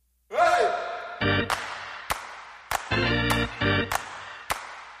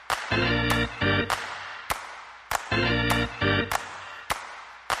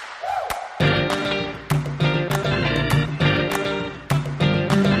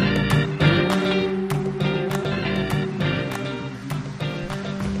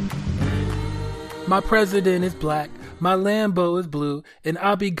My president is black, my Lambo is blue, and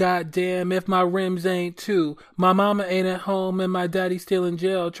I'll be goddamn if my rims ain't too. My mama ain't at home and my daddy's still in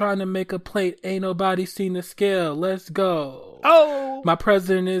jail, trying to make a plate, ain't nobody seen the scale. Let's go. Oh, my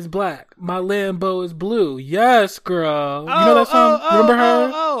president is black, my Lambo is blue. Yes, girl. You know that song? Remember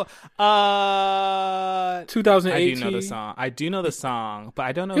her? 2018. I do know the song. I do know the song, but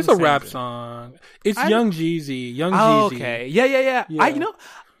I don't know. It's a rap song. It's Young Jeezy. Young Jeezy. Okay. Yeah.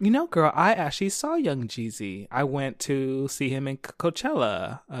 You know, girl, I actually saw Young Jeezy. I went to see him in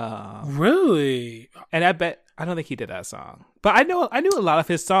Coachella. Really? And I don't think he did that song. But I knew a lot of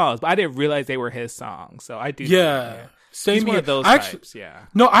his songs, but I didn't realize they were his songs. So I do. Yeah. Same. He's one of those types. Yeah.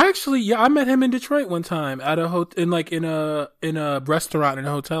 No, I met him in Detroit one time at a in a restaurant in a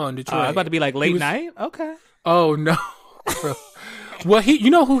hotel in Detroit. I was about to be like late night. Okay. Oh no. Well,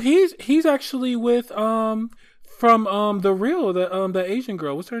 you know who he's actually with from the real the Asian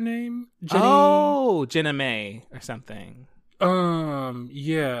girl. What's her name? Jenna May or something.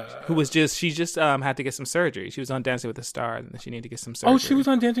 Yeah. She just had to get some surgery. She was on Dancing with the Stars and she needed to get some surgery. Oh, she was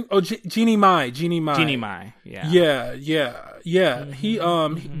on Dancing. Oh, Jeannie Mai. Yeah. Yeah.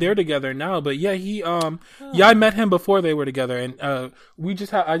 Mm-hmm. They're together now, but yeah, I met him before they were together, and I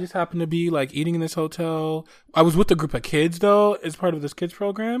just happened to be like eating in this hotel. I was with a group of kids though, as part of this kids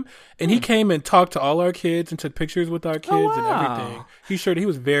program, and he came and talked to all our kids and took pictures with our kids and everything. He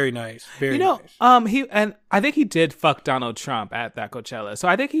was very nice. Very nice. I think he did fuck Donald Trump at that Coachella. So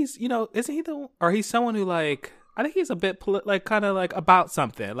I think he's, isn't he he's someone who like, I think he's a bit kind of like about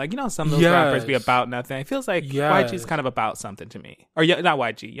something. Like, some of those rappers be about nothing. It feels like YG's kind of about something to me. Or not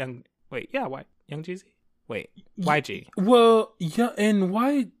YG, Young Jeezy? Wait, YG. Well, yeah, and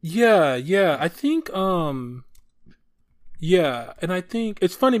I think, yeah, and I think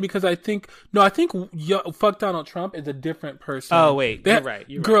it's funny because I think fuck Donald Trump is a different person. Oh wait, you're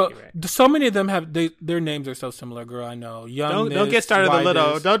right. Girl, so many of them have their names are so similar. Girl, I know. Don't get started on the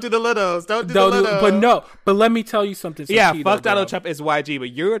little. Don't do the littles. Don't do the little. But let me tell you something. Fuck Donald Trump is YG,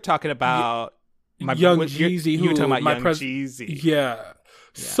 but you're talking about Young Jeezy. You were talking about Young Jeezy. Yeah.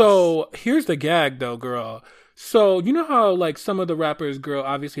 Yes. So here's the gag, though, girl. So you know how like some of the rappers, girl,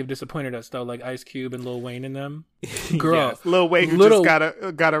 obviously have disappointed us though, like Ice Cube and Lil Wayne and them. Girl, yes. Lil Wayne who just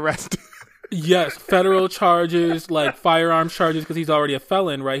got arrested. Yes, federal charges, like firearms charges, because he's already a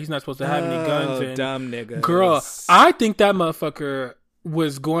felon, right? He's not supposed to have any guns. And, dumb nigga. Girl, I think that motherfucker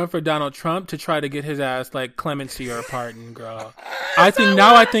was going for Donald Trump to try to get his ass like clemency or pardon, girl. I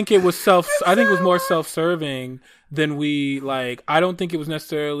think it was more self-serving than we like. I don't think it was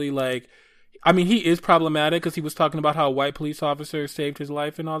necessarily like. I mean, he is problematic because he was talking about how a white police officer saved his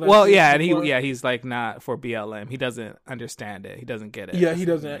life and all that. Well, yeah, and he's like not for BLM. He doesn't understand it. He doesn't get it. Yeah, he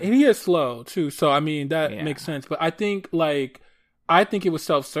doesn't. And he is slow too. So I mean, that makes sense. But I think it was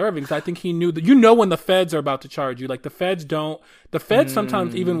self-serving. Because I think he knew that when the feds are about to charge you. Like the feds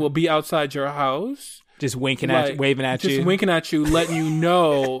sometimes even will be outside your house. Just winking at you, waving at you. Just winking at you, letting you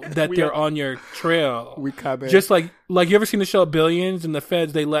know that they're on your trail. We coming. Just like you ever seen the show Billions and the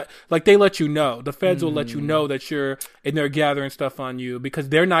feds, they let you know. The feds will let you know that you're, and they're gathering stuff on you because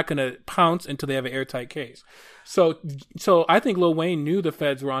they're not going to pounce until they have an airtight case. So I think Lil Wayne knew the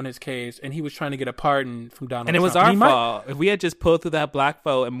feds were on his case and he was trying to get a pardon from Donald Trump. And it was our fault. If we had just pulled through that black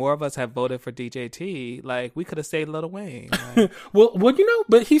vote and more of us had voted for DJT, like we could have saved Lil Wayne. Right? well,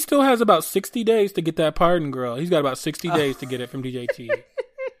 but he still has about 60 days to get that pardon, girl. He's got about 60 days to get it from DJT.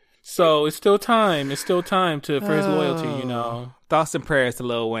 So it's still time. It's still time for his loyalty, Thoughts and prayers to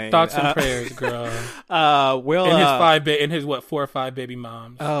Lil Wayne. Thoughts and prayers, girl. And his 4 or 5 baby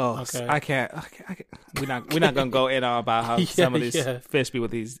moms. Oh, okay. I can't. We're not gonna go in on about how some of these fish be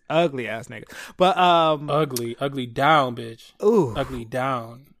with these ugly ass niggas. But ugly down, bitch. Ooh, ugly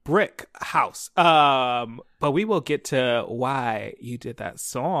down. Brick house. But we will get to why you did that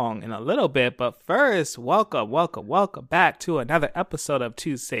song in a little bit. But first, welcome back to another episode of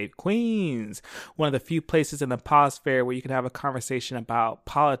Two Safe Queens, one of the few places in the podsphere where you can have a conversation about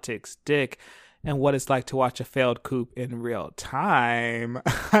politics, dick, and what it's like to watch a failed coup in real time.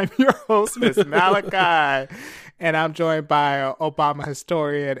 I'm your host, Miss Malachi, and I'm joined by an Obama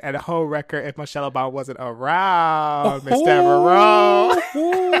historian and a whole record if Michelle Obama wasn't around, Miss Devereaux.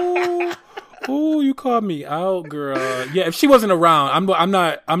 Ooh, you called me out, girl. Yeah, if she wasn't around, I'm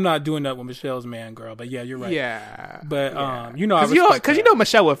not doing that with Michelle's man, girl. But yeah, you're right. Yeah, but because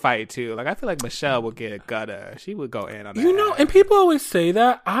Michelle would fight too. Like I feel like Michelle would get gutter. She would go in on that. And people always say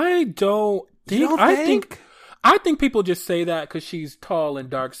that. I don't think. I think people just say that because she's tall and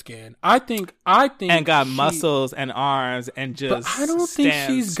dark skinned. I think, and got muscles and arms and just. But I don't think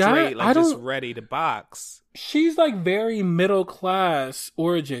she's straight, got. just ready to box. She's like very middle class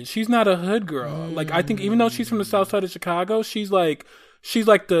origin. She's not a hood girl. Like I think even though she's from the south side of Chicago, she's like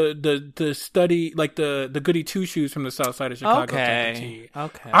the study, like the goody two shoes from the south side of Chicago. Okay.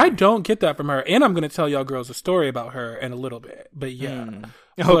 I don't get that from her, and I'm gonna tell y'all girls a story about her in a little bit. But yeah,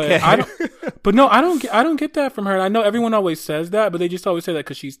 okay. But I don't. But no, I don't get that from her. And I know everyone always says that, but they just always say that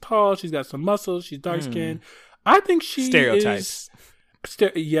because she's tall, she's got some muscles, she's dark skinned. I think she stereotypes.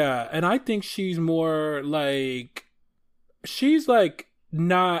 Yeah, and I think she's more like she's like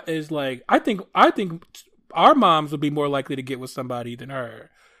not as like I think our moms would be more likely to get with somebody than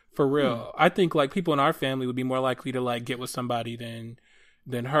her. For real. I think like people in our family would be more likely to like get with somebody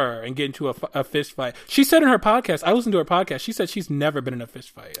than her and get into a fist fight. She said in her podcast, I listened to her podcast, she said she's never been in a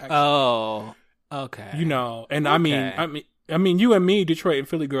fist fight. Actually. Oh, okay. You know, and okay. I mean, you and me, Detroit and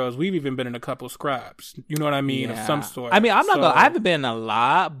Philly girls, we've even been in a couple scraps. You know what I mean? Of some sort. I mean, I haven't been in a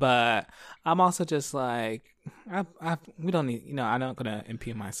lot, but I'm also just like, we don't need, I'm not gonna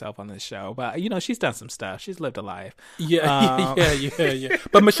impugn myself on this show, but she's done some stuff. She's lived a life. Yeah.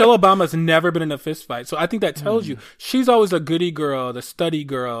 But Michelle Obama's never been in a fist fight, so I think that tells you she's always a goody girl, the study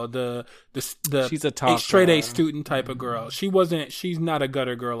girl, the she's a straight A student type of girl. She's not a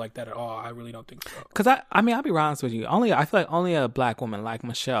gutter girl like that at all. I really don't think so. Because I'll be honest with you. I feel like only a black woman like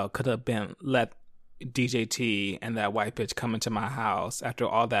Michelle could have let DJT and that white bitch come into my house after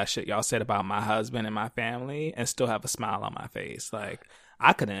all that shit y'all said about my husband and my family and still have a smile on my face. Like,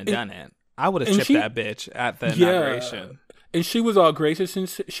 I couldn't have done it. I would have chipped that bitch at the inauguration. And she was all gracious and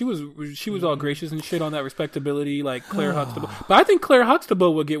she was all gracious and shit on that respectability, like Claire Huxtable. But I think Claire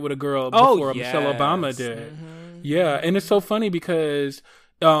Huxtable would get with a girl before Michelle Obama did. Yeah, and it's so funny because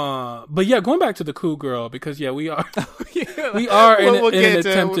but yeah, going back to the coup girl, because we are we are in an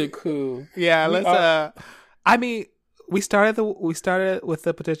attempted coup. Yeah, let's I mean, we started with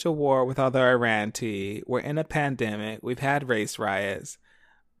the potential war with all the Iran tea. We're in a pandemic. We've had race riots.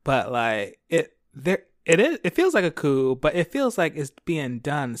 But like it feels like a coup, but it feels like it's being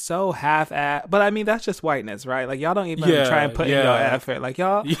done so half-assed. But I mean, that's just whiteness, right? Like y'all don't even try and put in your effort. Like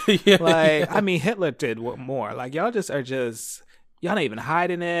y'all I mean, Hitler did more. Like y'all not even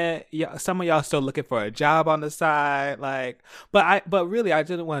hiding it. Some of y'all still looking for a job on the side. Like, but really, I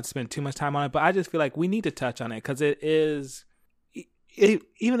didn't want to spend too much time on it. But I just feel like we need to touch on it because it is,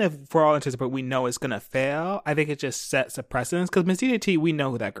 even if for all intents, but we know it's gonna fail. I think it just sets a precedence because Miss DJT, we know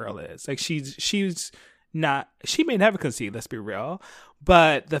who that girl is. Like, she's not. She may never concede. Let's be real.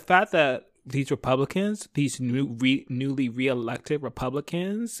 But the fact that these Republicans, these newly reelected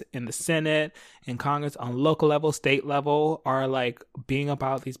Republicans in the Senate and Congress on local level, state level, are like being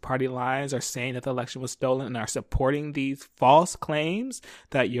about these party lines, are saying that the election was stolen and are supporting these false claims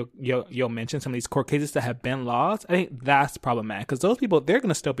that you'll mention, some of these court cases that have been lost. I think that's problematic because those people, they're going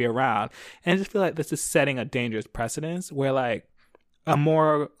to still be around. And I just feel like this is setting a dangerous precedence where like a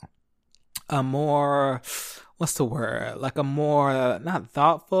more what's the word? Like a more, not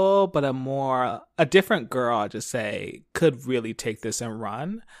thoughtful, but a different girl, I'll just say, could really take this and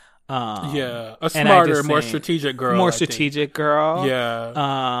run. A smarter, more strategic girl. More strategic girl.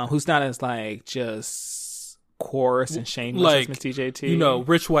 Yeah. Who's not as like just coarse and shameless like, as Miss DJT.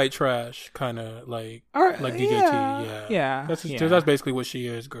 Rich white trash kind of like DJT. Yeah. That's basically what she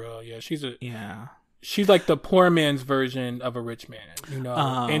is, girl. Yeah. She's like the poor man's version of a rich man,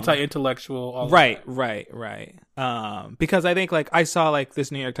 anti-intellectual. All right. Because I think like I saw like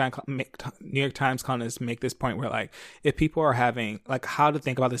this New York Times columnist make this point where like if people are having like how to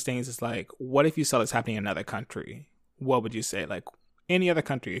think about these things is like, what if you saw this happening in another country? What would you say? Like any other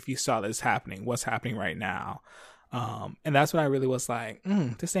country, if you saw this happening, what's happening right now? And that's when I really was like,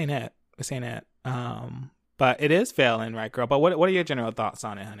 this ain't it. But it is failing, right, girl? But what are your general thoughts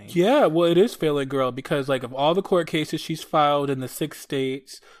on it, honey? Yeah, well, it is failing, girl, because like of all the court cases she's filed in the 6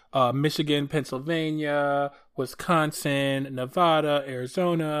 states, Michigan, Pennsylvania, Wisconsin, Nevada,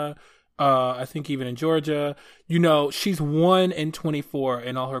 Arizona, I think even in Georgia, she's 1 in 24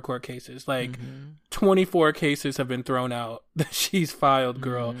 in all her court cases. Like 24 cases have been thrown out that she's filed,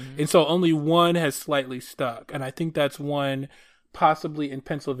 girl. And so only one has slightly stuck. And I think that's one possibly in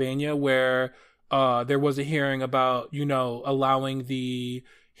Pennsylvania where there was a hearing about, allowing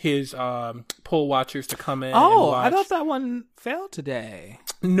his poll watchers to come in. Oh, and watch. I thought that one failed today.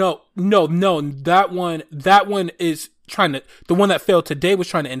 No. That one is the one that failed today was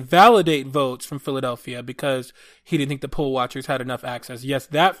trying to invalidate votes from Philadelphia because he didn't think the poll watchers had enough access. Yes,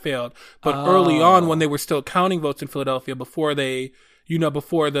 that failed. But early on when they were still counting votes in Philadelphia before they,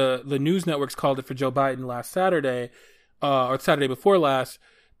 before the news networks called it for Joe Biden last Saturday, or Saturday before last,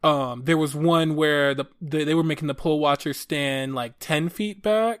 there was one where they were making the poll watchers stand like 10 feet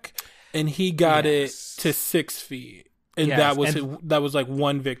back, and he got it to 6 feet. And that was like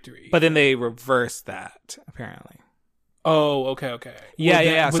one victory. But then they reversed that, apparently. Oh, okay.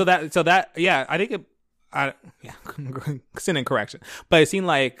 Yeah. So that, I think it, sending correction, but it seemed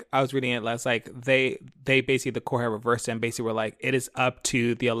like I was reading it last, like they basically, the court had reversed it and basically were like, it is up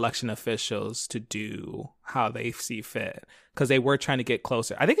to the election officials to do how they see fit, because they were trying to get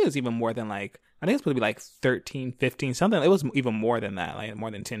closer. I think it was even more than like, I think it's supposed to be like 13, 15, something. It was even more than that, like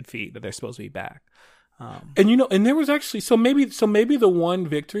more than 10 feet that they're supposed to be back. And there was actually, so maybe the one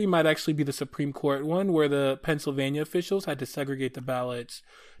victory might actually be the Supreme Court one, where the Pennsylvania officials had to segregate the ballots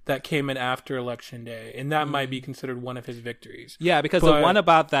that came in after Election Day, and that might be considered one of his victories. Yeah, because the one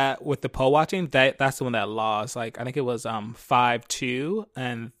about that with the poll watching, that's the one that lost. Like, I think it was 5-2,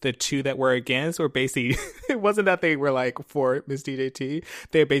 and the two that were against were basically, it wasn't that they were like for Miss DJT.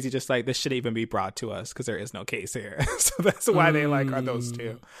 They were basically just like, this shouldn't even be brought to us because there is no case here. So that's why they like are those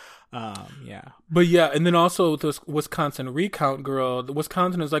two. But and then also this Wisconsin recount girl.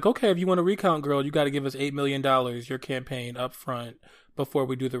 Wisconsin is like, okay, if you want a recount girl, you got to give us $8 million, your campaign up front, before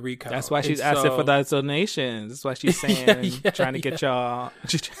we do the recount. That's why she's asking for those donations. That's why she's saying, trying to get y'all,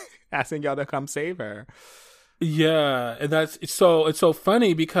 asking y'all to come save her. Yeah, and it's so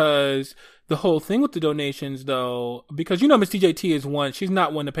funny because the whole thing with the donations, though, because Miss DJT is she's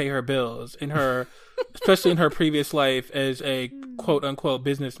not one to pay her bills in her, especially in her previous life as a quote unquote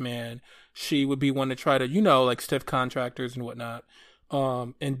businessman. She would be one to try to like stiff contractors and whatnot,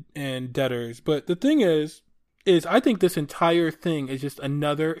 and debtors. But the thing is I think this entire thing is just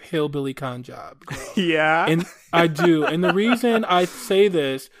another hillbilly con job. Yeah, and I do, and the reason I say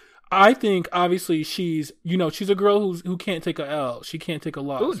this, I think obviously she's a girl who can't take a L. She can't take a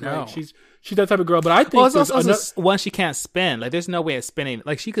loss. Ooh, no. Right? She's that type of girl. But I think it's also one she can't spend. Like, there's no way of spending.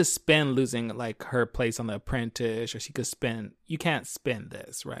 Like, she could spend losing like her place on The Apprentice, or she could spend. You can't spend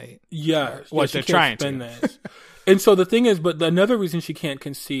this, right? Yeah, they're trying to spend this. And so the thing is, but another reason she can't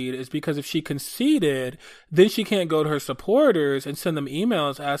concede is because if she conceded, then she can't go to her supporters and send them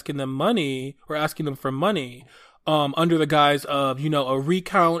emails asking them money or asking them for money. Under the guise of, a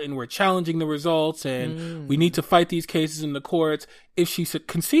recount, and we're challenging the results, and we need to fight these cases in the courts. If she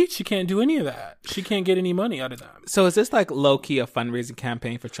concedes, she can't do any of that. She can't get any money out of them. So is this like low key a fundraising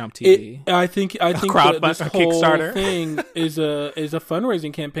campaign for Trump TV? I think this whole thing is a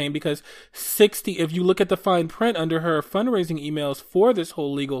fundraising campaign, because if you look at the fine print under her fundraising emails for this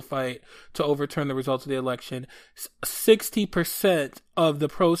whole legal fight to overturn the results of the election, 60% of the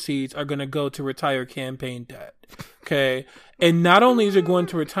proceeds are going to go to retire campaign debt. Okay. And not only is it going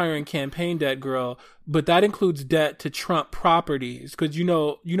to retiring campaign debt, girl, but that includes debt to Trump properties. Because,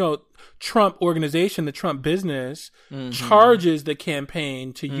 Trump organization, the Trump business, charges the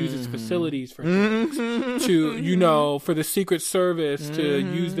campaign to use its facilities for things. To, for the Secret Service to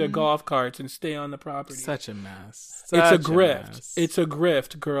use their golf carts and stay on the property. Such a mess. It's a grift. It's a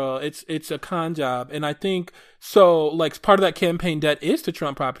grift, girl. It's a con job. And I think, so, like, part of that campaign debt is to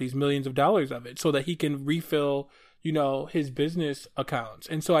Trump properties, millions of dollars of it, so that he can refill, his business accounts.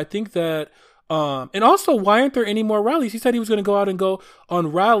 And so I think that, and also, why aren't there any more rallies? He said he was going to go out and go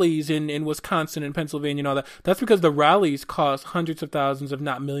on rallies in Wisconsin and Pennsylvania and all that. That's because the rallies cost hundreds of thousands, if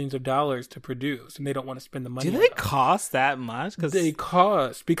not millions of dollars to produce, and they don't want to spend the money. Do they cost that much? They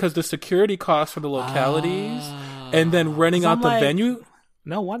cost, because the security costs for the localities, and then renting out the venue.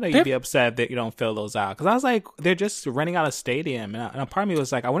 No wonder you'd be upset that you don't fill those out. Because I was like, they're just renting out a stadium. And a part of me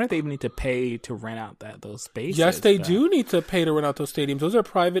was like, I wonder if they even need to pay to rent out those spaces. Yes, they do need to pay to rent out those stadiums. Those are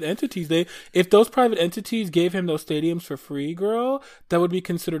private entities. If those private entities gave him those stadiums for free, girl, that would be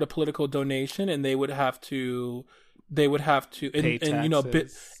considered a political donation, and they would have to and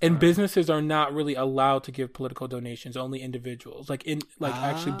businesses are not really allowed to give political donations, only individuals.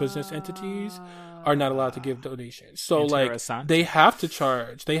 Actually business entities are not allowed to give donations. So they have to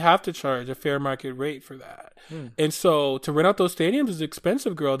charge a fair market rate for that. And so to rent out those stadiums is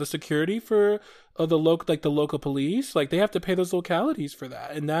expensive, girl. The security for the local police, they have to pay those localities for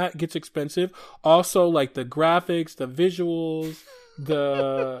that, and that gets expensive. Also, the graphics, the visuals,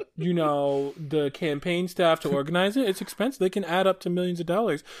 the campaign staff to organize it, it's expensive. They can add up to millions of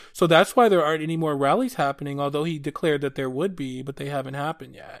dollars. So that's why there aren't any more rallies happening, although he declared that there would be, but they haven't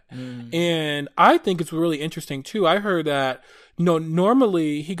happened yet. And I think it's really interesting too. I heard that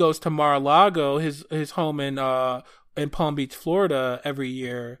normally he goes to Mar-a-Lago, his home in Palm Beach, Florida, every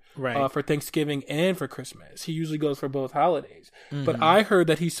year, right, for Thanksgiving and for Christmas. He usually goes for both holidays. But I heard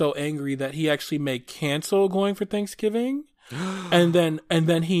that he's so angry that he actually may cancel going for Thanksgiving. and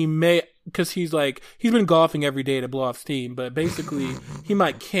then he may, because he's been golfing every day to blow off steam, but basically he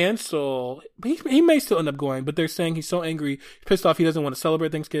might cancel. He may still end up going, but they're saying he's so angry, pissed off, he doesn't want to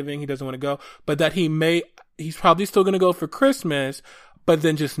celebrate Thanksgiving, he doesn't want to go, but that he's probably still going to go for Christmas, but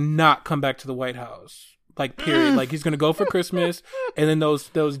then just not come back to the White House. Like, period. Like, he's gonna go for Christmas, and then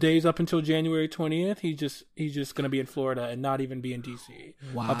those days up until January 20th, he's just gonna be in Florida and not even be in DC.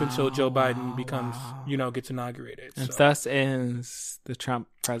 Wow. Up until Joe Biden becomes, gets inaugurated. And thus ends the Trump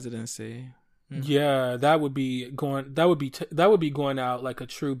presidency. Yeah, that would be going out like a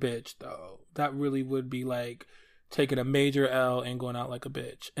true bitch, though. That really would be like taking a major L and going out like a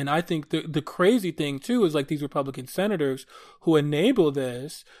bitch. And I think the crazy thing too is like these Republican senators who enable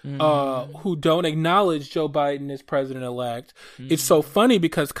this, who don't acknowledge Joe Biden as president-elect. It's so funny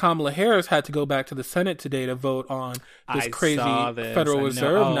because Kamala Harris had to go back to the Senate today to vote on this crazy Federal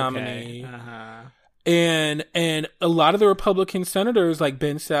Reserve nominee. And a lot of the Republican senators like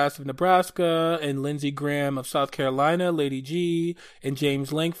Ben Sasse of Nebraska and Lindsey Graham of South Carolina, Lady G, and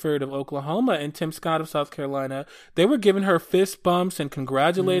James Lankford of Oklahoma, and Tim Scott of South Carolina, they were giving her fist bumps and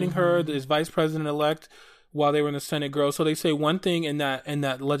congratulating her as vice president-elect while they were in the Senate, girl. So they say one thing in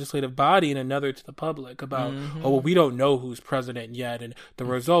that legislative body and another to the public about, oh, well, we don't know who's president yet, and the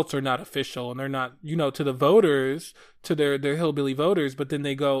results are not official, and they're not, to the voters, to their hillbilly voters, but then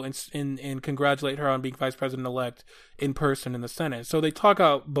they go and congratulate her on being vice president-elect in person in the Senate. So they talk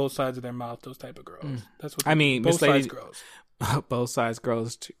out both sides of their mouth, those type of girls. That's what both sides girls. Both sides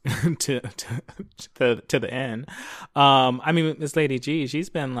grows to the end. I mean, Miss Lady G, she's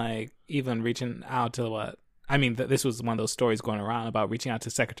been like even reaching out to what? I mean, this was one of those stories going around about reaching out to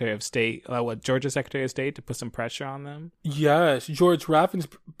Secretary of State, Georgia Secretary of State, to put some pressure on them. Yes, George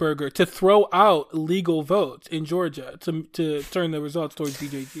Raffensperger, to throw out legal votes in Georgia to turn the results towards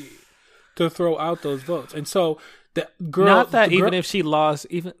DJT, to throw out those votes, and so the girl. Not that even if she lost,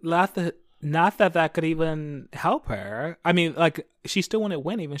 not that could even help her. I mean, like, she still wouldn't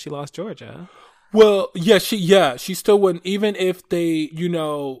win even if she lost Georgia. Well, she still wouldn't, even if they,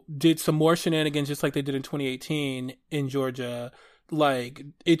 did some more shenanigans just like they did in 2018 in Georgia. Like,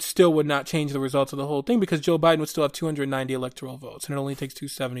 it still would not change the results of the whole thing because Joe Biden would still have 290 electoral votes, and it only takes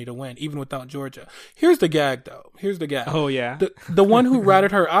 270 to win, even without Georgia. Here's the gag, though. Oh, yeah? The one who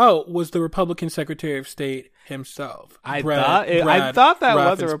ratted her out was the Republican Secretary of State himself. I thought that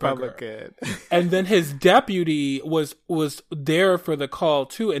was a Republican. And then his deputy was there for the call,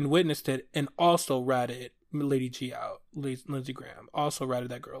 too, and witnessed it, and also ratted Lady G out. Lindsey Graham also ratted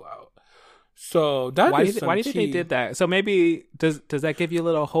that girl out. So that why do you think they did that? So maybe does that give you a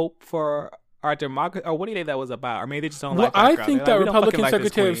little hope for our democracy, or what do you think that was about? Or maybe they just don't like that girl. I think that Republican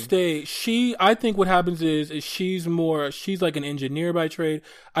Secretary of State, I think what happens is she's like an engineer by trade.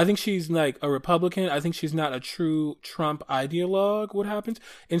 I think she's like a Republican. I think she's not a true Trump ideologue. What happens,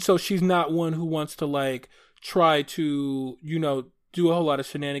 and so she's not one who wants to like try to do a whole lot of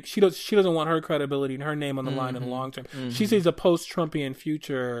shenanigans. She doesn't want her credibility and her name on the line in the long term. She sees a post-Trumpian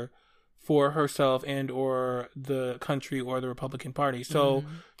future for herself and or the country or the Republican Party. So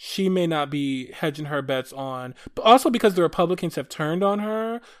she may not be hedging her bets on, but also because the Republicans have turned on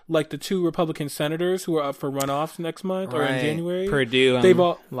her, like the two Republican senators who are up for runoffs next month or in January. Purdue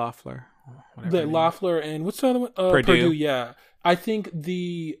and Loeffler. Loeffler and what's the other one? Purdue, yeah. I think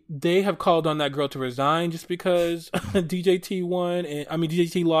they have called on that girl to resign just because DJT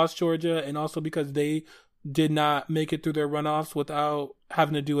lost Georgia, and also because they did not make it through their runoffs without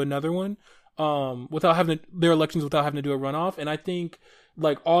having to do another one, their elections without having to do a runoff. And I think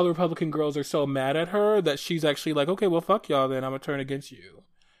like all the Republican girls are so mad at her that she's actually like, okay, well, fuck y'all then, I'm gonna turn against you.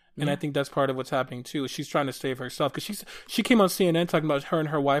 And I think that's part of what's happening too. She's trying to save herself because she came on CNN talking about her and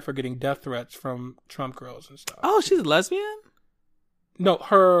her wife are getting death threats from Trump girls and stuff. Oh, she's a lesbian? No,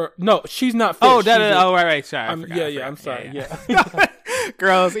 she's not. Fish. Right. Sorry, I'm sorry. Yeah.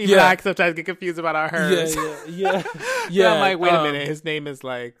 Girls, even I sometimes get confused about hers. Yeah. I'm like, wait a minute, his name is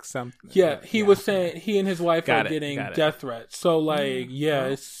like something. Yeah, he was saying he and his wife are getting death threats. So like,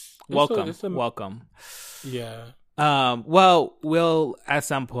 it's welcome. Yeah. Well, we'll at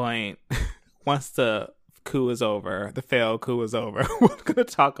some point once the failed coup is over, we're going to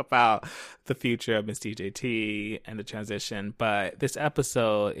talk about the future of Miss DJT and the transition. But this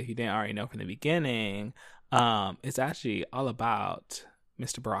episode, if you didn't already know from the beginning, is actually all about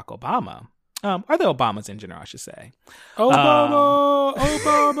Mr. Barack Obama. Or the Obamas in general, I should say. Obama!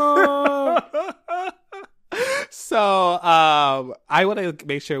 So, I want to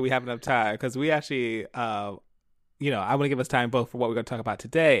make sure we have enough time because we actually, I want to give us time both for what we're going to talk about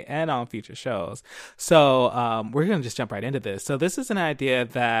today and on future shows. So we're going to just jump right into this. So this is an idea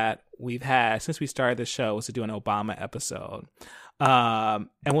that we've had since we started the show, was to do an Obama episode. And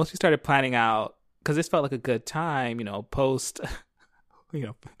once we started planning out, because this felt like a good time, post,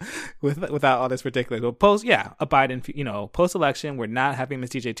 without all this ridiculous, but post, a Biden, post-election, we're not having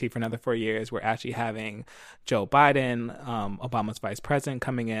Miss DJT for another 4 years. We're actually having Joe Biden, Obama's vice president,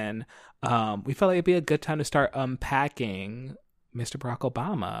 coming in. We felt like it'd be a good time to start unpacking Mr. Barack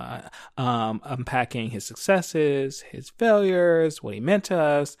Obama, unpacking his successes, his failures, what he meant to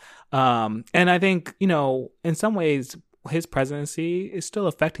us. And I think, in some ways, his presidency is still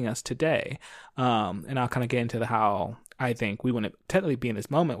affecting us today. And I'll kind of get into how I think we wouldn't technically be in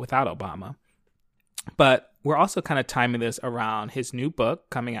this moment without Obama. But we're also kind of timing this around his new book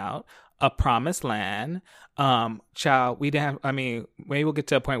coming out, A Promised Land. Child, we didn't have, maybe we'll get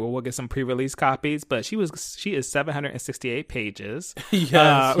to a point where we'll get some pre-release copies, but she is 768 pages.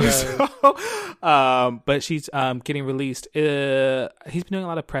 Yes. But she's getting released. He's been doing a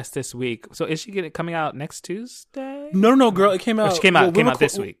lot of press this week. So is she coming out next Tuesday? No, girl. It came out. She came out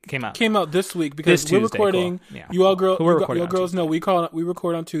this week. Came out this week because we're recording. Cool. Yeah. You girls know we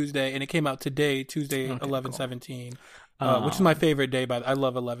record on Tuesday, and it came out today, Tuesday, 11/17. Which is my favorite day. I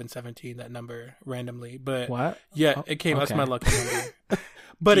love 11/17, that number randomly. But what? Yeah, it came. Okay. That's my lucky number.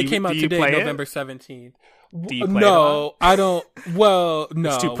 But it came out today, November 17th. Do you play No, I don't. Well,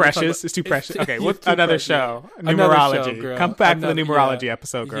 no. It's too precious. It's too precious. Okay, what's another show? Numerology. Show, Come back for the numerology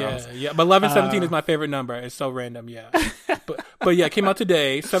episode, girls. Yeah. But 11/17 is my favorite number. It's so random, yeah. But yeah, it came out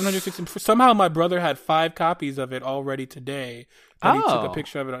today. 760. Somehow my brother had 5 copies of it already today. He took a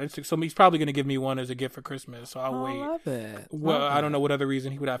picture of it on Instagram. So he's probably going to give me one as a gift for Christmas. So I'll wait. I love it. Well, I don't know what other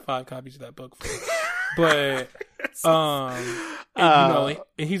reason he would have 5 copies of that book for. But he's a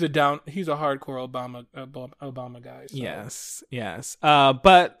hardcore Obama guy. So. Yes.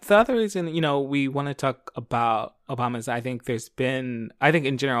 But the other reason, we want to talk about Obama is I think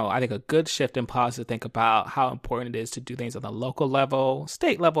in general, a good shift in policy to think about how important it is to do things on the local level,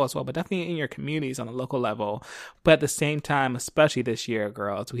 state level as well, but definitely in your communities on the local level. But at the same time, especially this year,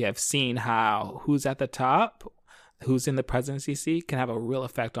 girls, we have seen how who's at the top, who's in the presidency seat can have a real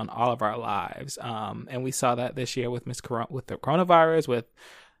effect on all of our lives. And we saw that this year with the coronavirus, with,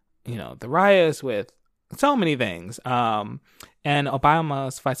 the riots, with so many things. And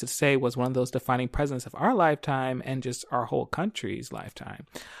Obama, suffice it to say, was one of those defining presidents of our lifetime and just our whole country's lifetime.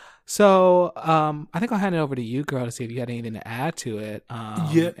 So I think I'll hand it over to you, girl, to see if you had anything to add to it.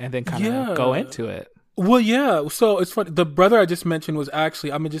 And then kind of go into it. Well, yeah. So it's funny. The brother I just mentioned was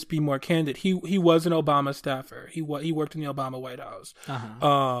actually, I'm gonna just be more candid. He was an Obama staffer. He worked in the Obama White House.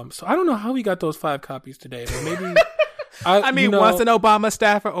 Uh-huh. So I don't know how he got those 5 copies today, but maybe. Once an Obama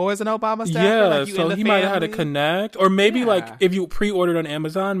staffer, always an Obama staffer. Yeah, so he might have had to connect, or maybe if you pre-ordered on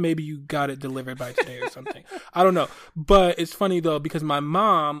Amazon, maybe you got it delivered by today or something. I don't know, but it's funny though because my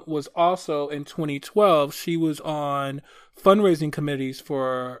mom was also in 2012. She was on fundraising committees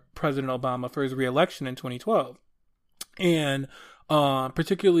for President Obama for his reelection in 2012, and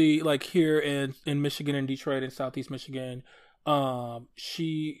particularly here in Michigan and Detroit and Southeast Michigan.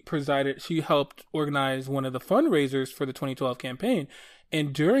 She helped organize one of the fundraisers for the 2012 campaign.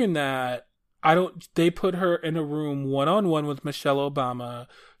 And during that, they put her in a room one-on-one with Michelle Obama.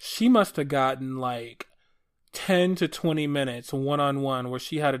 She must have gotten 10 to 20 minutes one-on-one where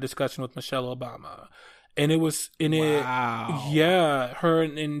she had a discussion with Michelle Obama. And her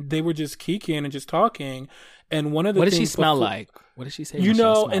and they were just kikiing and just talking. And one of the What did she smell like? What did she say?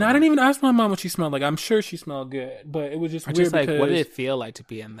 And I didn't even ask my mom what she smelled like. I'm sure she smelled good, but it was just weird because, what did it feel like to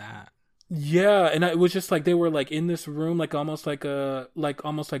be in that? Yeah, and it was just they were in this room, almost like a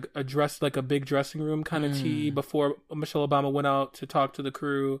dress, a big dressing room kind of tea before Michelle Obama went out to talk to the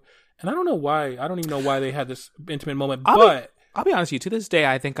crew. And I don't know why. I don't even know why they had this intimate moment. I'll be honest with you. To this day,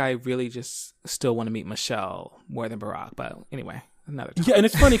 I think I really just still want to meet Michelle more than Barack. But anyway. Another time. Yeah, and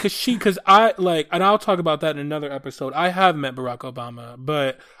it's funny because and I'll talk about that in another episode. I have met Barack Obama,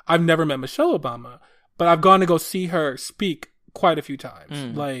 but I've never met Michelle Obama. But I've gone to go see her speak quite a few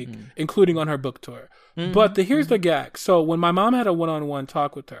times, including on her book tour. But here's the gag. So when my mom had a one-on-one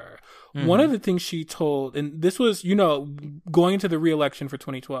talk with her, one of the things she told, and this was, going into the re-election for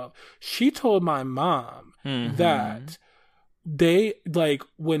 2012, she told my mom that they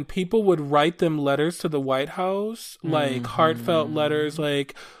when people would write them letters to the White House, heartfelt letters,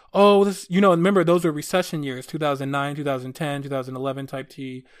 remember those were recession years, 2009, 2010, 2011 type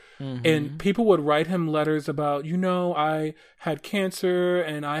T. And people would write him letters about, I had cancer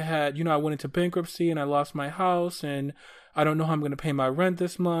and I had, I went into bankruptcy and I lost my house and I don't know how I'm going to pay my rent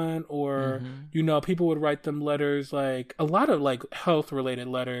this month, or people would write them letters, like a lot of like health related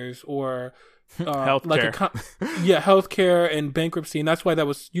letters, or healthcare. Healthcare and bankruptcy. And that's why that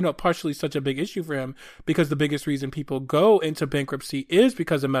was, partially such a big issue for him, because the biggest reason people go into bankruptcy is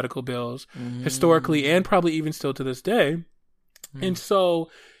because of medical bills, historically, and probably even still to this day. And so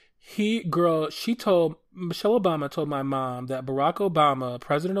Michelle Obama told my mom that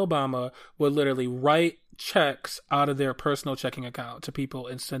President Obama, would literally write checks out of their personal checking account to people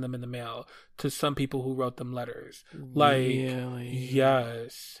and send them in the mail to some people who wrote them letters. Like, really?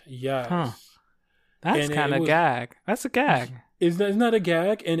 Yes. Huh. That's kind of gag. That's a gag. Isn't that a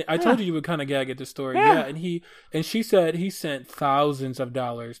gag? And I told you would kind of gag at the story. Yeah. And she said he sent thousands of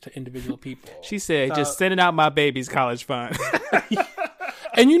dollars to individual people. She said, just sending out my baby's college fund.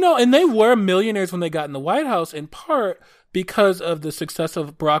 And and they were millionaires when they got in the White House, in part because of the success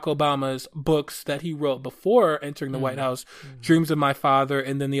of Barack Obama's books that he wrote before entering the White House, Dreams of My Father,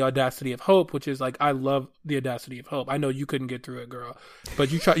 and then The Audacity of Hope, which is like, I love The Audacity of Hope. I know you couldn't get through it, girl, but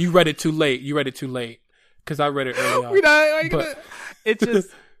you read it too late. Because I read it early on.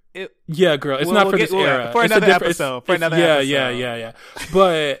 Yeah, girl, it's not for this era. For another episode. Yeah.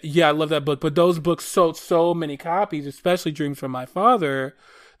 But yeah, I love that book. But those books sold so many copies, especially Dreams from My Father,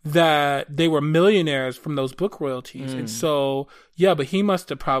 that they were millionaires from those book royalties. And so, but he must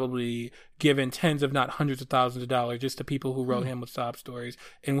have probably given tens, if not hundreds of thousands of dollars just to people who wrote him with sob stories.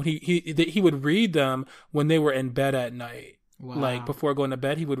 And when he would read them when they were in bed at night. Wow. Like before going to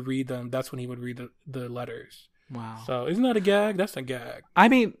bed, he would read them. That's when he would read the letters. Wow. So isn't that a gag? That's a gag. I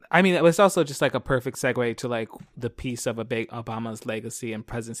mean, it was also just like a perfect segue to like the piece of Obama's legacy and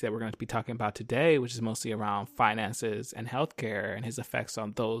presidency that we're going to be talking about today, which is mostly around finances and healthcare and his effects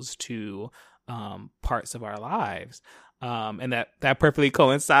on those two parts of our lives. And that perfectly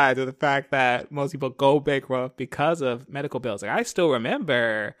coincides with the fact that most people go bankrupt because of medical bills. Like, I still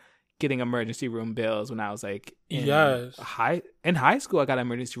remember getting emergency room bills when I was like in high school. I got an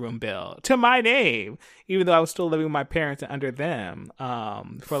emergency room bill to my name, even though I was still living with my parents and under them.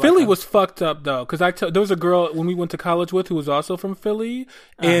 Philly was fucked up though, because there was a girl when we went to college with who was also from Philly,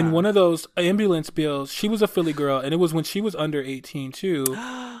 and one of those ambulance bills, she was a Philly girl, and it was when she was under 18 too.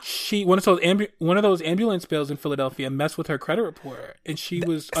 One of those ambulance bills in Philadelphia messed with her credit report, and she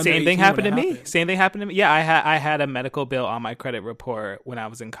was under Same thing happened to me. Same thing happened to me. Yeah, I had a medical bill on my credit report when I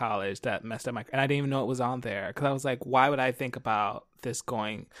was in college that messed up and I didn't even know it was on there, because I was like, why would I think about this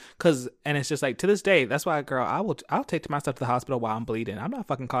going? And it's just like, to this day, that's why, girl, I'll take myself to the hospital while I'm bleeding. I'm not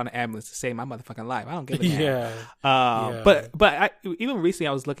fucking calling an ambulance to save my motherfucking life. I don't give a damn. But even recently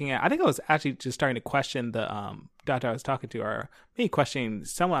I was looking at, I think I was actually just starting to question the doctor I was talking to, or maybe questioning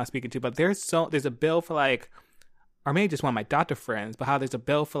someone I was speaking to, but there's a bill for like, or maybe just one of my doctor friends, but how there's a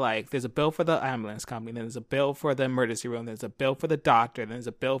bill for the ambulance company, then there's a bill for the emergency room, there's a bill for the doctor, then there's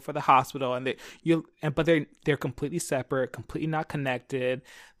a bill for the hospital, but they're completely separate, completely not connected.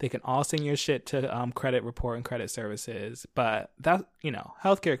 They can all send your shit to credit report and credit services, but that,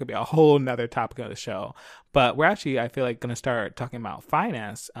 healthcare could be a whole nother topic of the show. But we're actually, I feel like, going to start talking about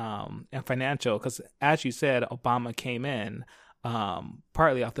finance and financial, because as you said, Obama came in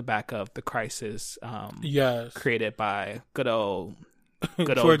partly off the back of the crisis created by good old W.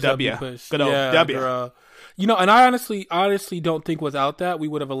 Good old W. Girl. And I honestly don't think without that we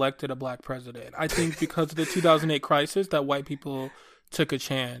would have elected a black president. I think because of the 2008 crisis that white people took a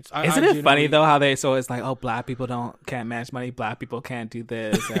chance. Isn't it funny though how it's like, oh, black people can't manage money, black people can't do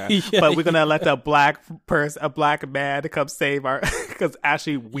this, but we're gonna let a black man to come save our, because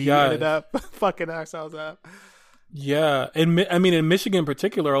actually we ended up fucking ourselves up. Yeah. And I mean, in Michigan in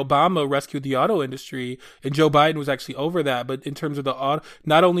particular, Obama rescued the auto industry, and Joe Biden was actually over that. But in terms of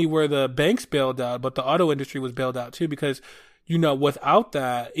not only were the banks bailed out, but the auto industry was bailed out too, because, without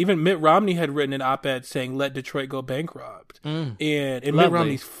that, even Mitt Romney had written an op-ed saying, let Detroit go bankrupt. And Mitt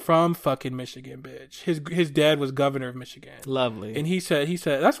Romney's from fucking Michigan, bitch. His dad was governor of Michigan. Lovely. And he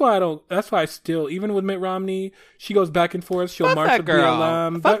said, that's why I still, even with Mitt Romney, she goes back and forth. She'll march with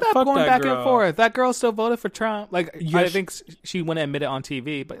BLM. Fuck that going back and forth. That girl still voted for Trump. Like, I think she wouldn't admit it on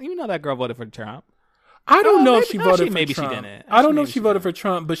TV, but that girl voted for Trump. I don't know if she voted for Trump. Maybe she didn't. I don't know if she voted for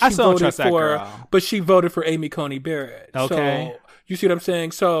Trump, but she voted for Amy Coney Barrett. Okay. So, you see what I'm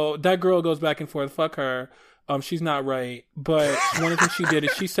saying? So that girl goes back and forth. Fuck her. She's not right. But one of the things she did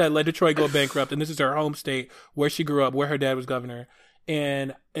is she said, let Detroit go bankrupt. And this is her home state where she grew up, where her dad was governor.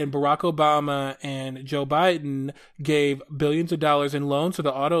 and Barack Obama and Joe Biden gave billions of dollars in loans to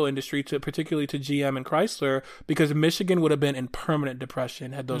the auto industry, particularly to GM and Chrysler, because Michigan would have been in permanent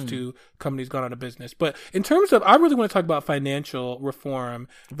depression had those two companies gone out of business. But in terms of, I really want to talk about financial reform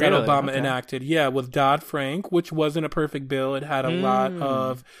that Obama enacted. Yeah, with Dodd-Frank, which wasn't a perfect bill. It had a lot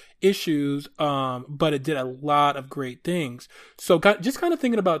of issues, but it did a lot of great things. So just kind of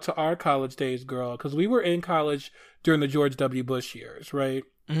thinking about to our college days, girl, because we were in college during the George W. Bush years, right?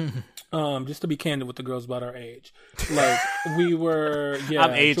 Just to be candid with the girls about our age, like we were,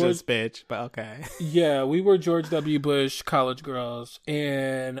 I'm ageless, bitch, but okay. Yeah, we were George W. Bush college girls,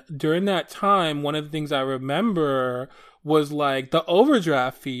 and during that time, one of the things I remember was like the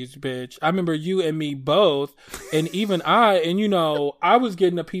overdraft fees, bitch. I remember you and me both, and even I was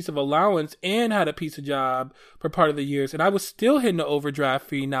getting a piece of allowance and had a piece of job for part of the years, and I was still hitting the overdraft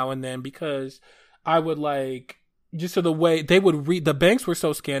fee now and then because I would like. Just so the way they would the banks were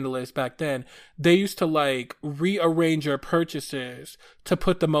so scandalous back then. They used to like rearrange your purchases to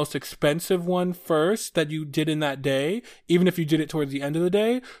put the most expensive one first that you did in that day, even if you did it towards the end of the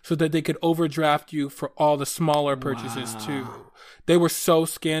day, so that they could overdraft you for all the smaller purchases too. They were so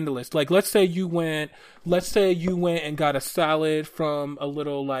scandalous. Like, let's say you went and got a salad from a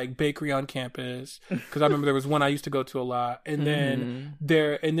little like bakery on campus. Cause I remember there was one I used to go to a lot. And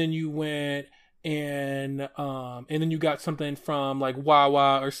then you went and then you got something from like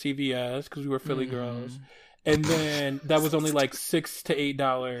Wawa or CVS because we were Philly girls, and then that was only like $6 to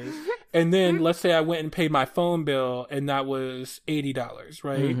 $8, and then let's say I went and paid my phone bill and that was $80,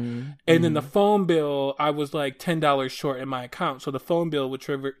 right? And then the phone bill I was like $10 short in my account, so the phone bill would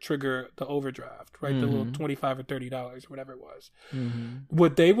trigger the overdraft, right? The little $25 or $30, whatever it was.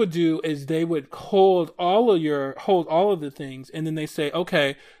 What they would do is they would hold all of the things, and then they say,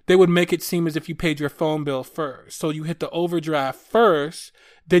 okay, they would make it seem as if you paid your phone bill first. So you hit the overdraft first,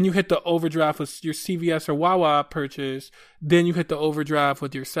 then you hit the overdraft with your CVS or Wawa purchase, then you hit the overdraft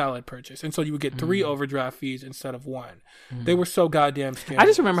with your salad purchase. And so you would get 3 overdraft fees instead of 1. They were so goddamn scary. I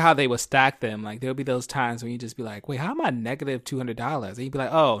just remember how they would stack them. Like, there would be those times when you just be like, wait, how am I negative $200? And you'd be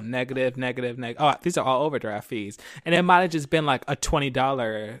like, oh, negative. Oh, these are all overdraft fees. And it might have just been like a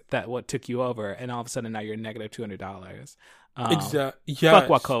 $20 that what took you over. And all of a sudden now you're negative $200. Exactly. Fuck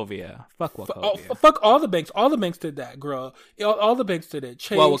Wachovia. Fuck all the banks. All the banks did that, girl. All the banks did it.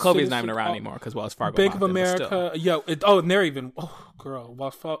 Chase, Wachovia's not even around anymore because Wells Fargo. Bank of America. And they're even. Oh, girl.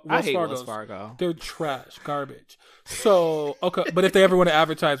 I hate Wells Fargo. They're trash, garbage. So okay, but if they ever want to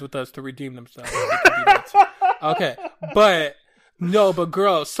advertise with us to redeem themselves, they can do that too. Okay, but. No, but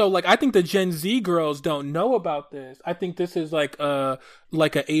girls, so like I think the Gen Z girls don't know about this. I think this is like a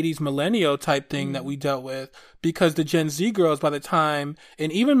 80s millennial type thing that we dealt with, because the Gen Z girls by the time,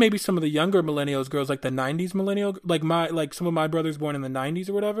 and even maybe some of the younger millennials girls, like the 90s millennial, like some of my brothers born in the 90s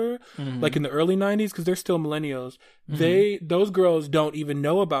or whatever, like in the early 90s, because they're still millennials. Those girls don't even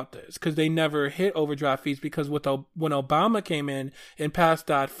know about this because they never hit overdraft fees, because when Obama came in and passed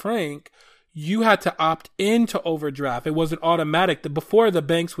Dodd-Frank, you had to opt into overdraft. It wasn't automatic. Before, the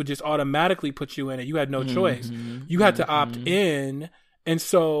banks would just automatically put you in it. You had no choice. You had to opt in. And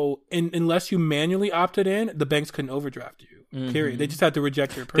so unless you manually opted in, the banks couldn't overdraft you. Period. They just had to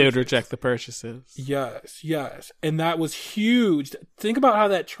reject your purchase. They would reject the purchases. Yes. And that was huge. Think about how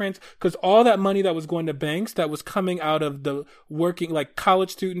that because all that money that was going to banks, that was coming out of the working, like college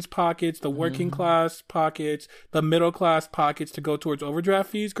students' pockets, the working class pockets, the middle class pockets to go towards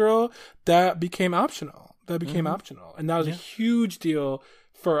overdraft fees, girl, that became optional. And that was a huge deal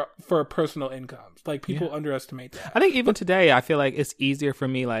for personal incomes. Like, people underestimate that. I think even today, I feel like it's easier for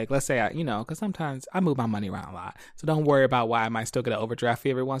me. Like, let's say because sometimes I move my money around a lot, so don't worry about why I might still get an overdraft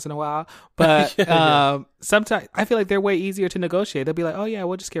fee every once in a while. But sometimes I feel like they're way easier to negotiate. They'll be like, oh yeah,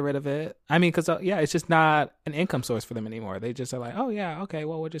 we'll just get rid of it. I mean, because it's just not an income source for them anymore. They just are like, oh yeah, okay,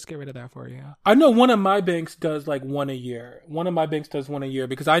 well, we'll just get rid of that for you. I know one of my banks does like one a year.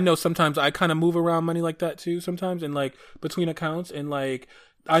 Because I know sometimes I kind of move around money like that too sometimes, and like between accounts, and like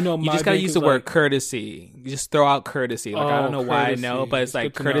I know you just gotta use the word courtesy. You just throw out courtesy. Like, I don't know why I know, but it's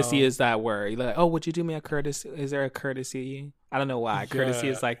like courtesy is that word. You're like, oh, would you do me a courtesy? Is there a courtesy? I don't know why. Courtesy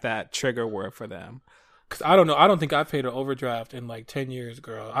is like that trigger word for them. Cause I don't know. I don't think I've paid an overdraft in like 10 years,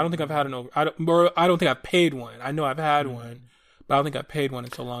 girl. I don't think I've had I don't think I've paid one. I know I've had one, but I don't think I've paid one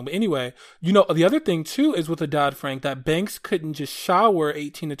in so long. But anyway, the other thing too is with the Dodd-Frank, that banks couldn't just shower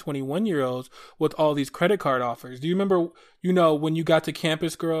 18 to 21-year-olds with all these credit card offers. Do you remember, when you got to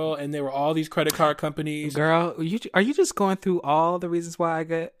campus, girl, and there were all these credit card companies? Girl, are you just going through all the reasons why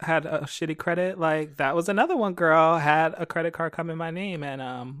I had a shitty credit? Like, that was another one, girl, had a credit card come in my name,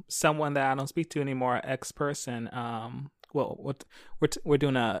 and someone that I don't speak to anymore, ex-person, we're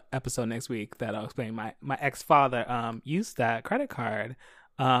doing a episode next week that I'll explain. My ex-father used that credit card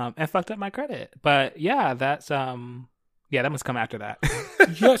and fucked up my credit. But yeah, that's that must come after that.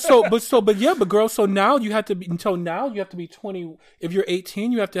 But girl, so now you have to be 20. If you're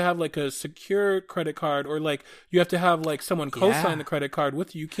 18, you have to have like a secure credit card, or like you have to have like someone co-sign the credit card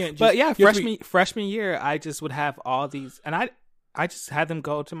with you. You can't just. But yeah, freshman year, I just would have all these, and I just had them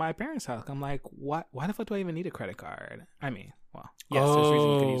go to my parents' house. I'm like, what? Why the fuck do I even need a credit card? I mean, well, yes, there's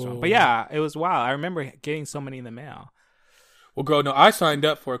reason you could use one. But yeah, it was wild. I remember getting so many in the mail. Well, girl, no, I signed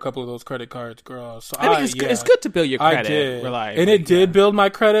up for a couple of those credit cards, girl. So it's good to build your credit. I did, and it did build my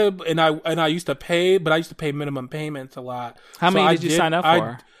credit. And I used to pay, but I used to pay minimum payments a lot. How many did you sign up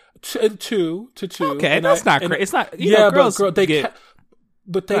for? Two. Okay, that's not great. It's not. Girls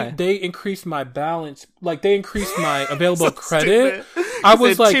but they increased my balance. Like, they increased my available credit. I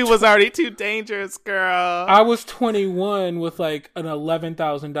was like, 2 was already too dangerous, girl. I was 21 with like an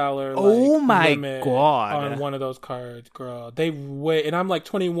 $11,000 limit on one of those cards, girl. And I'm like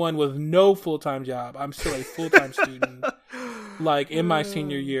 21 with no full-time job. I'm still a full-time student, like in my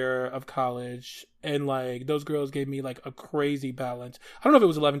senior year of college. And like those girls gave me like a crazy balance. I don't know if it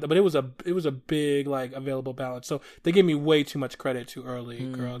was 11, but it was a big like available balance. So they gave me way too much credit too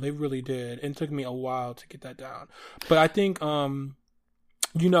early, girl. They really did. And it took me a while to get that down. But I think but on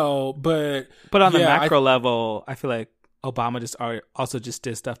the macro level, I feel like Obama also just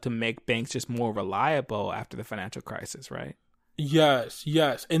did stuff to make banks just more reliable after the financial crisis, right? Yes.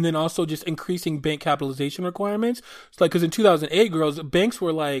 And then also just increasing bank capitalization requirements. It's like, because in 2008, girls, banks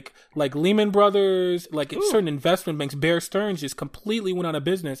were like Lehman Brothers, like certain investment banks, Bear Stearns just completely went out of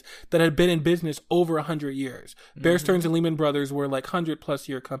business that had been in business over 100 years. Bear Stearns and Lehman Brothers were like 100+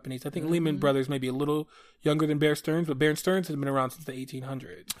 year companies. I think Lehman Brothers may be a little younger than Bear Stearns, but Bear Stearns has been around since the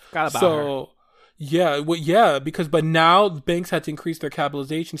 1800s. Forgot about her. But now banks had to increase their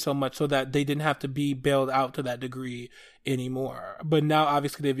capitalization so much so that they didn't have to be bailed out to that degree anymore. But now,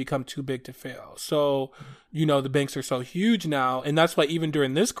 obviously, they've become too big to fail. So, the banks are so huge now. And that's why even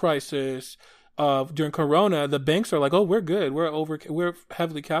during this crisis, during Corona, the banks are like, oh, we're good. We're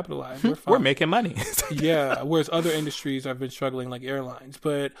heavily capitalized. We're fine. We're making money. Yeah. Whereas other industries have been struggling, like airlines.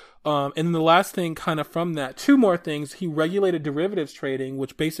 But, and then the last thing kind of from that, 2 more things, he regulated derivatives trading,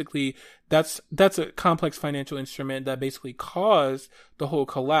 which basically that's a complex financial instrument that basically caused the whole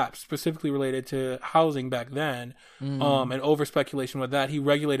collapse, specifically related to housing back then, and over speculation with that. He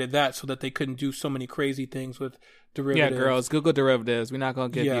regulated that so that they couldn't do so many crazy things with derivatives. Yeah, girls, Google derivatives. We're not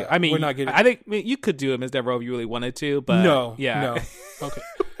going to get you. I mean, we're not getting. I think you could do it, Ms. Devereaux, if you really wanted to, but no. Okay.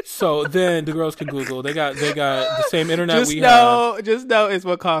 So then the girls can Google. They got the same internet we have. Just know it's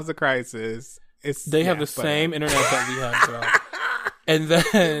what caused the crisis. They have the same internet that we have, girl.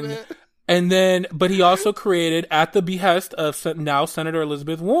 And then, but he also created, at the behest of now Senator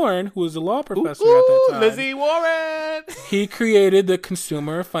Elizabeth Warren, who was a law professor at that time. Lizzie Warren! He created the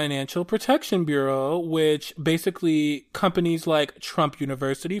Consumer Financial Protection Bureau, which basically companies like Trump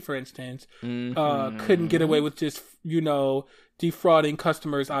University, for instance, couldn't get away with just, defrauding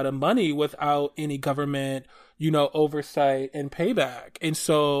customers out of money without any government, oversight and payback. And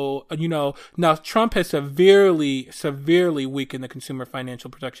so, now Trump has severely weakened the Consumer Financial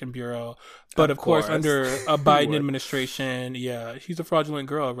Protection Bureau. But of course, under a Biden administration, he's a fraudulent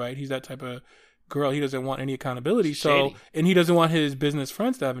girl, right? He's that type of girl. He doesn't want any accountability. So, and he doesn't want his business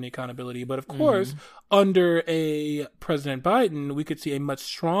friends to have any accountability. But of course, under a President Biden, we could see a much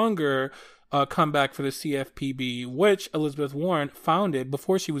stronger comeback for the CFPB, which Elizabeth Warren founded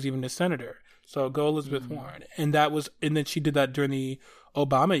before she was even a senator. So go Elizabeth Warren. And then she did that during the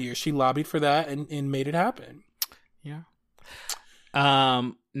Obama years. She lobbied for that and made it happen. Yeah.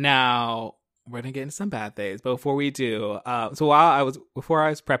 Now we're gonna get into some bad things, but before we do, before I was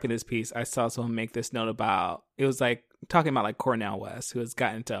prepping this piece, I saw someone make this note about, it was like talking about like Cornel West, who has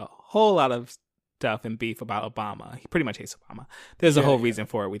gotten into a whole lot of stuff and beef about Obama. He pretty much hates Obama. There's a whole reason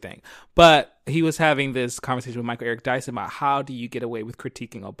for it, we think. But he was having this conversation with Michael Eric Dyson about how do you get away with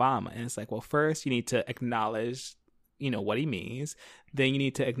critiquing Obama? And it's like, well, first you need to acknowledge, what he means. Then you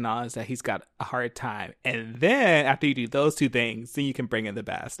need to acknowledge that he's got a hard time. And then after you do those 2 things, then you can bring in the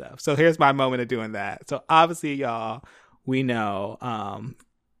bad stuff. So here's my moment of doing that. So obviously, y'all, we know,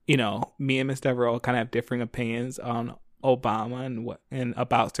 me and Ms. Devereaux kind of have differing opinions on Obama and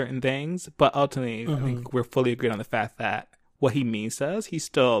about certain things, but ultimately I think we're fully agreed on the fact that what he means to us, he's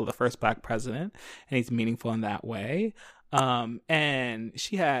still the first Black president and he's meaningful in that way. And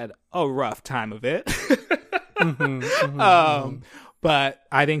she had a rough time of it. But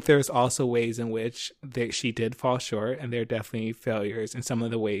I think there's also ways in which she did fall short, and there are definitely failures in some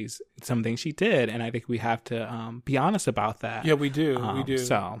of the ways, some things she did, and I think we have to be honest about that. Yeah, we do. We do.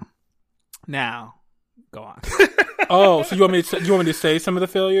 So now, go on. Oh, so you want me to say some of the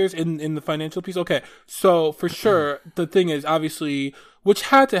failures in the financial piece? Okay, so for sure, the thing is obviously, which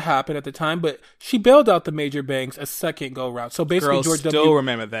had to happen at the time, but she bailed out the major banks a second go round. So basically, Girls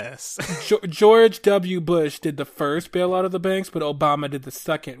remember this. George W. Bush did the first bailout of the banks, but Obama did the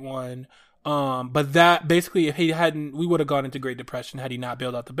second one. But that basically, if he hadn't, we would have gone into Great Depression had he not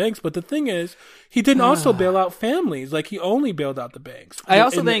bailed out the banks. But the thing is, he didn't also bail out families. Like, he only bailed out the banks. I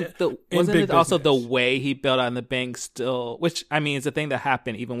also think wasn't it also the way he bailed out the banks still, which I mean is the thing that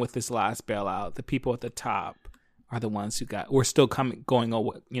happened even with this last bailout. The people at the top are the ones who were still coming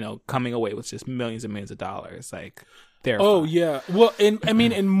away with just millions and millions of dollars. Like, oh yeah, well,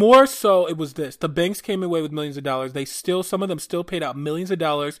 and more so, it was this: the banks came away with millions of dollars. Some of them still paid out millions of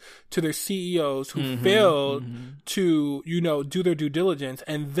dollars to their CEOs who failed to, do their due diligence,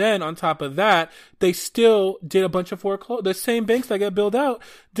 and then on top of that, they still did a bunch of foreclosures. The same banks that got bailed out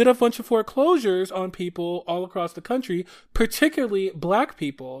did a bunch of foreclosures on people all across the country, particularly black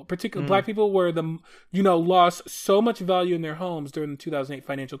people. Black people were lost so much value in their homes during the 2008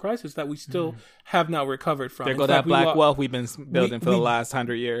 financial crisis that we still have not recovered from. There go that black wealth we've been building for the last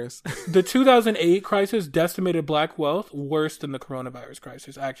 100 years. The 2008 crisis decimated black wealth worse than the coronavirus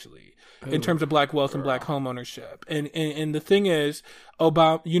crisis, actually, in terms of black wealth and black home ownership. And the thing is,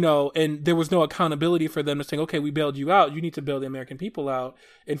 Obama, and there was no accountability for them to say, okay, we bailed you out. You need to bail the American people out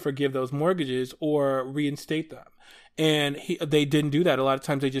and forgive those mortgages or reinstate them. And they didn't do that. A lot of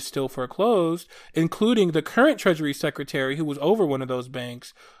times they just still foreclosed, including the current Treasury Secretary who was over one of those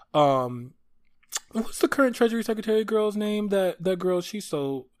banks. What's the current Treasury Secretary girl's name? That girl, she's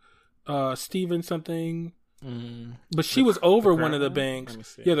so Stephen something. But she was over one of the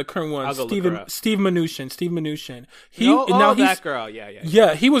banks. Yeah, the current one. Steve Mnuchin. That girl.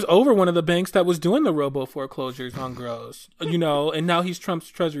 Yeah, he was over one of the banks that was doing the robo foreclosures on girls. And now he's Trump's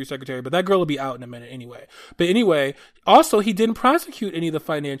Treasury Secretary. But that girl will be out in a minute anyway. But anyway, also he didn't prosecute any of the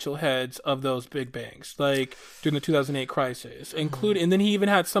financial heads of those big banks, like during the 2008 crisis, and then he even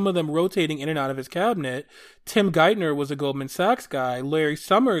had some of them rotating in and out of his cabinet. Tim Geithner was a Goldman Sachs guy. Larry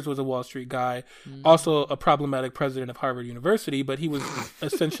Summers was a Wall Street guy, also a problematic president of Harvard University, but he was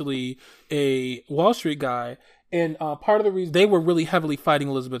essentially a Wall Street guy. And part of the reason they were really heavily fighting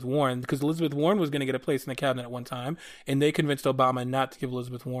Elizabeth Warren, because Elizabeth Warren was going to get a place in the cabinet at one time, and they convinced Obama not to give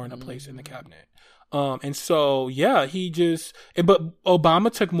Elizabeth Warren a place in the cabinet. And so, yeah, but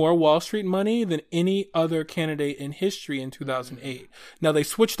Obama took more Wall Street money than any other candidate in history in 2008. Now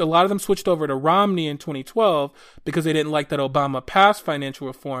a lot of them switched over to Romney in 2012 because they didn't like that Obama passed financial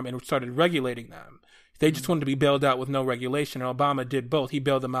reform and started regulating them. They just wanted to be bailed out with no regulation, and Obama did both. He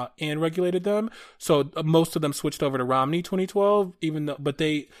bailed them out and regulated them. So most of them switched over to Romney 2012,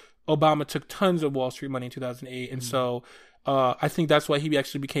 Obama took tons of Wall Street money in 2008. And so, I think that's why he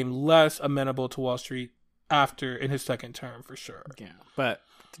actually became less amenable to Wall Street in his second term, for sure. Yeah, but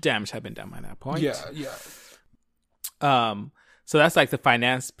the damage had been done by that point. Yeah. So that's like the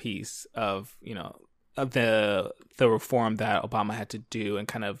finance piece of the reform that Obama had to do and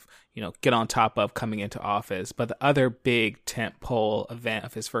kind of get on top of coming into office. But the other big tentpole event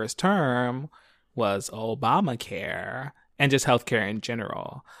of his first term was Obamacare and just healthcare in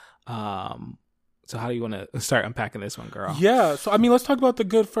general. So how do you want to start unpacking this one, girl? Yeah. So, let's talk about the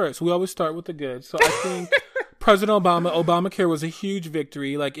good first. We always start with the good. So I think President Obamacare was a huge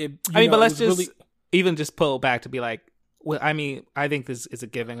victory. Like but let's just pull back to be like, well, I think this is a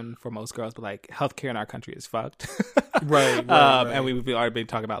given for most girls, but like healthcare in our country is fucked. Right. And we've already been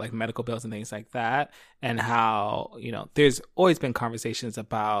talking about like medical bills and things like that, and how, there's always been conversations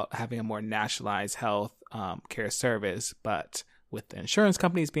about having a more nationalized health care service, but with the insurance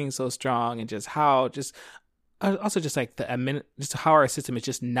companies being so strong and just how like just how our system is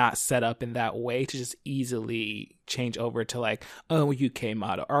just not set up in that way to just easily change over to like a UK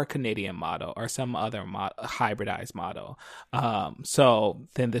model or a Canadian model or some other hybridized model. So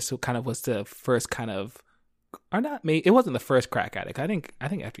then this kind of was the first kind of, or not me, it wasn't the first crack at it. I think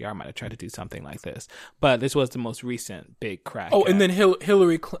FDR might have tried to do something like this, but this was the most recent big crack. And then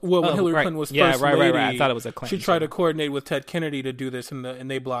Hillary Clinton was first lady, I thought it was a Clinton. She tried to coordinate with Ted Kennedy to do this,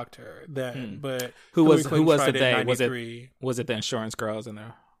 and they blocked her then. But who was the they? Was it the insurance girls in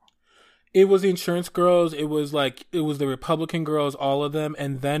there? It was the insurance girls. It was the Republican girls, all of them,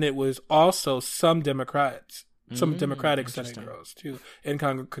 and then it was also some Democrats some Democratic Senate girls too, and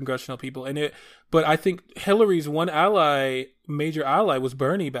congressional people. But I think Hillary's one major ally was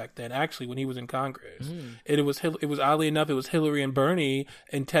Bernie back then. Actually, when he was in Congress, it was oddly enough, it was Hillary and Bernie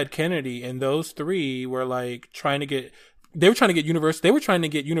and Ted Kennedy, and those three were like trying to get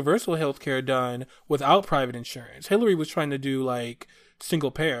universal health care done without private insurance. Hillary was trying to do like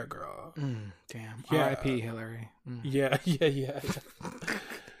single payer, girl. Damn. Yeah. R.I.P. Hillary. Yeah.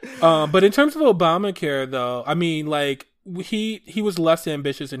 But in terms of Obamacare, though, I mean, like he was less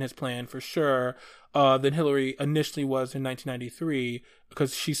ambitious in his plan for sure than Hillary initially was in 1993,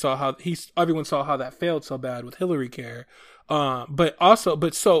 because everyone saw how that failed so bad with Hillary Care. But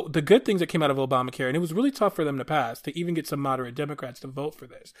so the good things that came out of Obamacare, and it was really tough for them to pass, to even get some moderate Democrats to vote for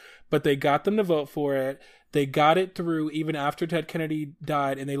this, but they got them to vote for it. They got it through even after Ted Kennedy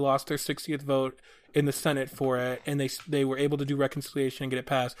died, and they lost their 60th vote in the Senate for it, and they were able to do reconciliation and get it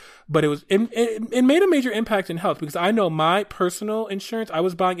passed. But it made a major impact in health, because I know my personal insurance, I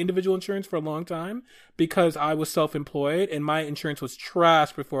was buying individual insurance for a long time because I was self-employed, and my insurance was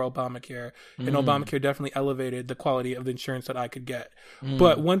trash before Obamacare, and Obamacare definitely elevated the quality of the insurance that I could get.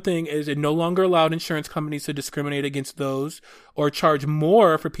 But one thing is, it no longer allowed insurance companies to discriminate against those or charge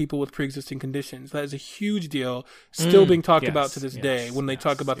more for people with pre-existing conditions. That is a huge deal, still being talked about to this day when they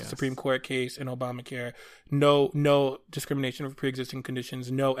talk about the Supreme Court case in Obamacare. No discrimination of pre-existing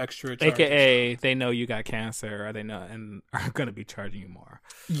conditions, no extra charges. AKA, they know you got cancer, or they know and are going to be charging you more.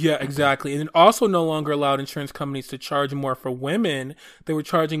 Yeah, exactly. And it also no longer allowed insurance companies to charge more for women. They were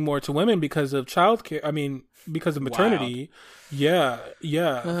charging more to women because of because of maternity. Wild.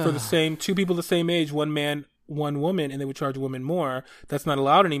 Yeah. For the same two people the same age, one man, one woman, and they would charge women more. That's not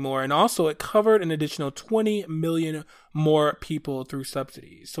allowed anymore. And also it covered an additional 20 million more people through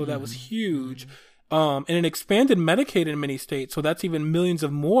subsidies. So that was huge. And it expanded Medicaid in many states. So that's even millions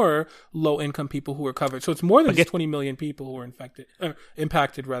of more low income people who were covered. So it's more than just 20 million people who were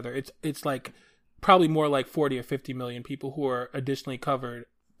impacted rather. It's like probably more like 40 or 50 million people who are additionally covered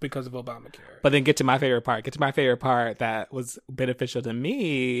because of Obamacare. But then get to my favorite part that was beneficial to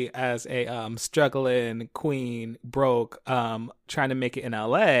me as a struggling queen, broke, trying to make it in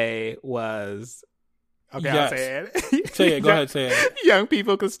LA was... Okay, yes. I'll say it. Say it. Go ahead, say it. Young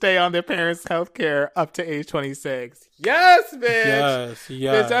people could stay on their parents' health care up to age 26. Yes, bitch. Yes.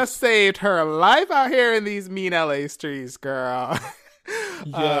 Bitch, that saved her life out here in these mean LA streets, girl.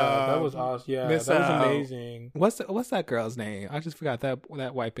 That was awesome. Yeah, that was amazing. What's that girl's name? I just forgot that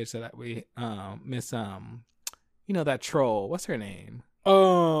white bitch that we Miss that troll. What's her name?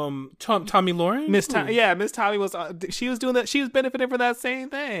 Tommy Lawrence. Miss Tommy was. She was doing that. She was benefiting from that same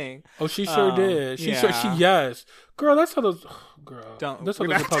thing. Oh, she sure did. Yes, girl. That's how those. Girl, that's how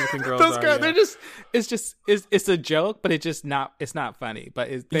those Republican girls those are. Girls, they're it's a joke, but it's not funny. But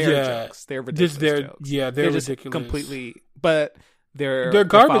they're jokes. They're ridiculous jokes. Yeah, they're ridiculous. Completely, but. They're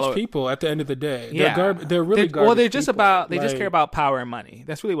garbage people at the end of the day. They're really garbage. Well, they're just people. They just care about power and money.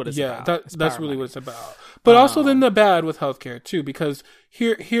 That's really what it's about. That's really what it's about. But also then the bad with healthcare too, because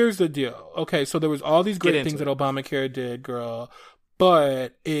here's the deal. Okay, so there was all these great things that Obamacare did, girl,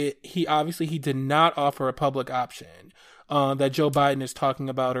 but he did not offer a public option that Joe Biden is talking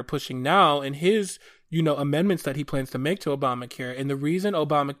about or pushing now in his amendments that he plans to make to Obamacare. And the reason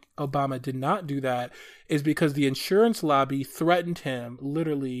Obama did not do that is because the insurance lobby threatened him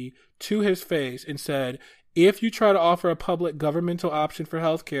literally to his face and said, if you try to offer a public governmental option for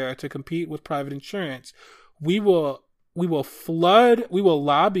healthcare to compete with private insurance, we will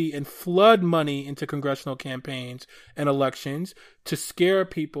lobby and flood money into congressional campaigns and elections to scare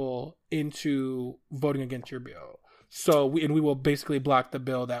people into voting against your bill. So we will basically block the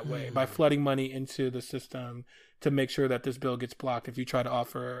bill that way by flooding money into the system to make sure that this bill gets blocked if you try to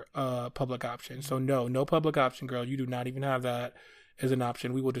offer a public option. So no public option, girl. You do not even have that as an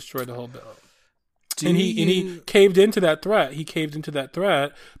option. We will destroy the whole bill. He caved into that threat. He caved into that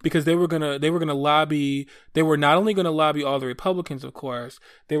threat because they were gonna lobby. They were not only gonna lobby all the Republicans, of course,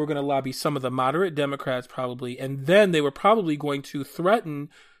 they were gonna lobby some of the moderate Democrats probably, and then they were probably going to threaten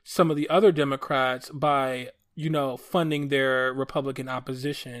some of the other Democrats by funding their Republican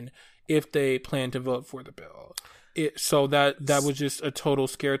opposition if they plan to vote for the bill. So that was just a total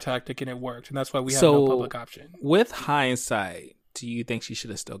scare tactic, and it worked, and that's why we have no public option. With hindsight, do you think she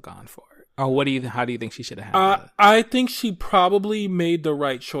should have still gone for it, or how do you think she should have had it? I think she probably made the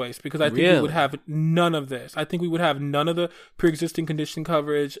right choice, because I think we would have none of this. I think we would have none of the pre-existing condition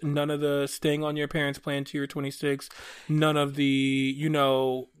coverage, none of the staying on your parents' plan to your 26, none of the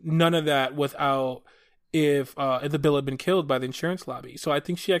none of that without if the bill had been killed by the insurance lobby. So I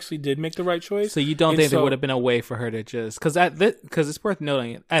think she actually did make the right choice. So you don't think there would have been a way for her to just because it's worth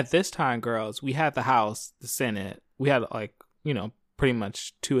noting at this time, girls, we had the House, the Senate, we had pretty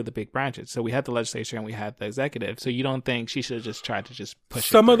much two of the big branches. So we had the legislature and we had the executive. So you don't think she should have just tried to just push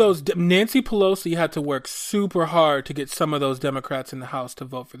some of those? Nancy Pelosi had to work super hard to get some of those Democrats in the House to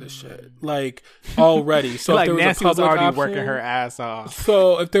vote for this shit, like already. So like if there was Nancy a public was already option, working her ass off.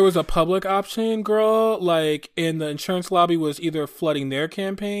 So if there was a public option, girl, like, and the insurance lobby was either flooding their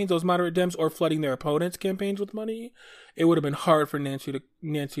campaigns, those moderate Dems, or flooding their opponents' campaigns with money, it would have been hard for Nancy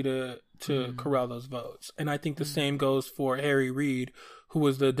to corral those votes. And I think the same goes for Harry Reid, who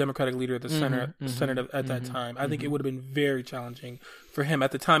was the Democratic leader of the Senate at that time. I think it would have been very challenging for him.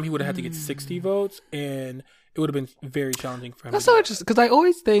 At the time, he would have had to get 60 votes, and it would have been very challenging for him. That's so interesting, because I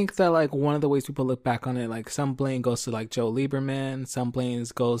always think that, like, one of the ways people look back on it, like, some blame goes to, like, Joe Lieberman, some blame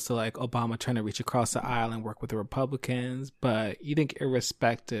goes to, like, Obama trying to reach across the aisle and work with the Republicans, but you think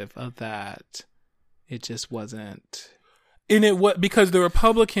irrespective of that, it just wasn't... And because the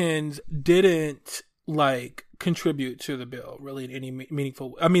Republicans didn't, like, contribute to the bill really in any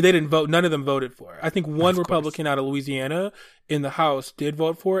meaningful. I mean, they didn't vote. None of them voted for it. I think one Republican out of Louisiana in the House did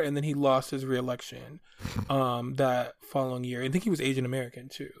vote for it, and then he lost his reelection that following year. I think he was Asian American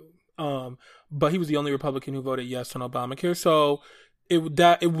too. But he was the only Republican who voted yes on Obamacare. So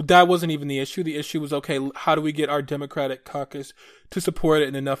that wasn't even the issue. The issue was, okay, how do we get our Democratic caucus to support it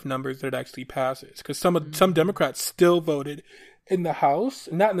in enough numbers that it actually passes? Because some Democrats still voted in the House,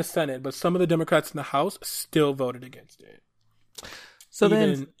 not in the Senate, but some of the Democrats in the House still voted against it. So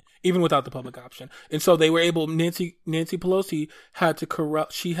even without the public option. And so they were able, Nancy Pelosi had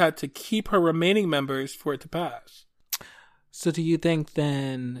to keep her remaining members for it to pass. So do you think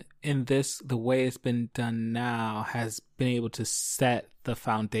then the way it's been done now has been able to set the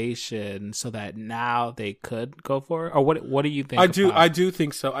foundation so that now they could go for it? Or what do you think? I do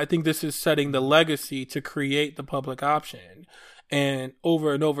think so. I think this is setting the legacy to create the public option. And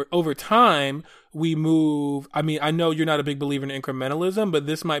over time, we move. I mean, I know you're not a big believer in incrementalism, but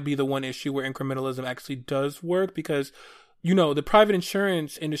this might be the one issue where incrementalism actually does work, because, you know, the private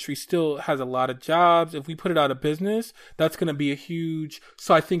insurance industry still has a lot of jobs. If we put it out of business, that's going to be a huge.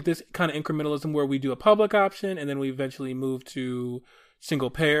 So I think this kind of incrementalism where we do a public option and then we eventually move to single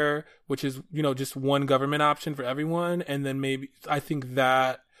payer, which is, you know, just one government option for everyone. And then maybe I think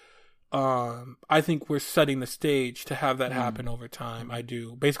we're setting the stage to have that happen over time. I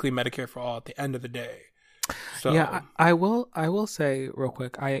do. Basically Medicare for all at the end of the day. So yeah, I will say real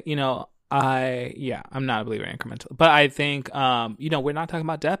quick, I'm not a believer in incremental, but I think, we're not talking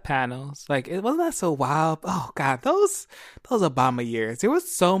about death panels. Like, it wasn't that so wild. Oh God, those Obama years, there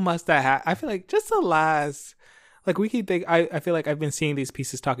was so much that happened. I feel like just the last, like, we keep think, I feel like I've been seeing these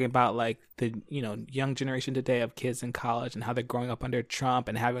pieces talking about, like, the, young generation today of kids in college and how they're growing up under Trump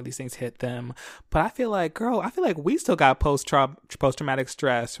and having these things hit them. But I feel like we still got post-traumatic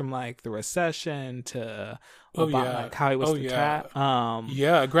stress from, like, the recession to like how he was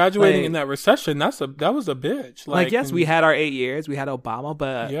graduating in that recession, that was a bitch. Like yes, we had our 8 years, we had Obama,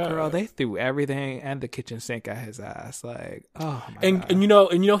 but girl, they threw everything and the kitchen sink at his ass. Like, oh my God.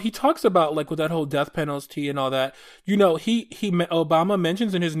 And he talks about, like, with that whole death penalty and all that, Obama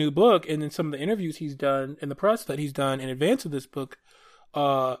mentions in his new book and in some of the interviews he's done in the press that he's done in advance of this book's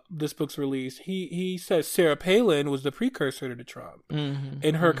release, he says Sarah Palin was the precursor to Trump,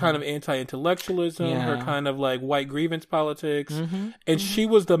 and her kind of anti-intellectualism, her kind of, like, white grievance politics, and she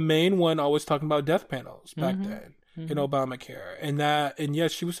was the main one always talking about death panels back then in Obamacare, and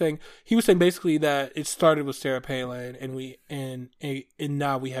yes, he was saying basically that it started with Sarah Palin, and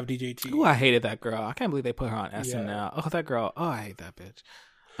now we have DJT. Oh, I hated that girl. I can't believe they put her on SNL. Oh, that girl. Oh, I hate that bitch.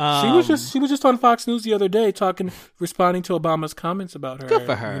 She was just on Fox News the other day responding to Obama's comments about her. Good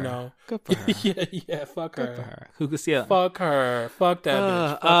for her. Good for her. yeah, fuck her. Good for her. Who could see it? Fuck her. Fuck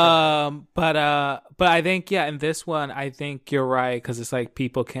that bitch. But I think, in this one, I think you're right, because it's like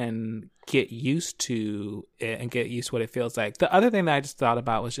people can get used to it and get used to what it feels like. The other thing that I just thought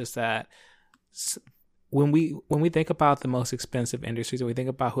about was just that when we think about the most expensive industries, and we think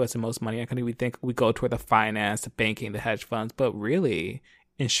about who has the most money in a country, we go toward the finance, the banking, the hedge funds, but really,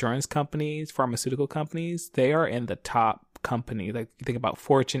 insurance companies, pharmaceutical companies, they are in the top company. Like, you think about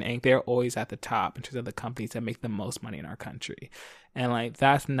Fortune Inc., they're always at the top in terms of the companies that make the most money in our country. And, like,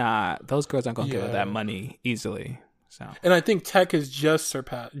 those girls aren't going to give that money easily. So, and I think tech is just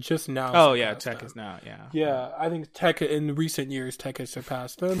now. Oh yeah, tech is now. Yeah, I think tech in recent years, tech has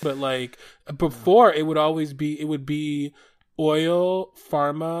surpassed them. But, like, before, it would be oil,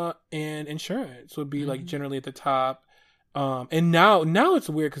 pharma, and insurance would be like generally at the top. And now it's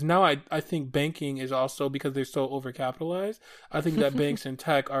weird because now I think banking is also, because they're so overcapitalized. I think that banks and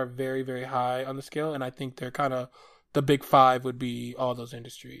tech are very, very high on the scale, and I think they're kind of the big five would be all those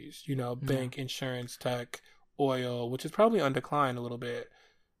industries. Bank, insurance, tech, oil, which is probably on decline a little bit,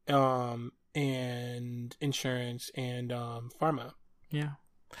 and insurance and pharma. Yeah.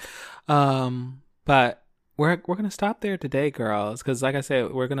 But we're gonna stop there today, girls, because like I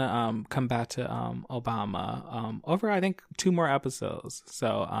said, we're gonna come back to Obama over I think 2 more episodes.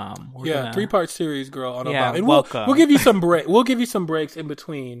 So we're gonna... 3-part series, girl, on yeah, Obama. And welcome. we'll give you some break. We'll give you some breaks in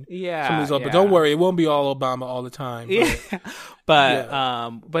between. Yeah, but don't worry, it won't be all Obama all the time.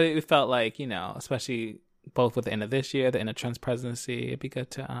 But it felt like, especially both with the end of this year, the end of Trump's presidency, it'd be good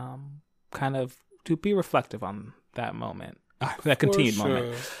to kind of to be reflective on that moment, that continued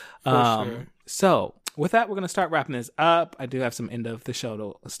moment. Sure. So with that, we're going to start wrapping this up. I do have some end of the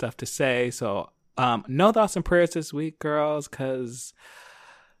show stuff to say. So no thoughts and prayers this week, girls, because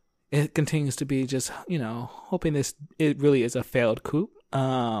it continues to be just, hoping it really is a failed coup.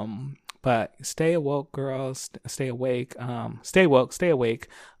 But stay awoke, girls. Stay awake. Stay woke. Stay awake.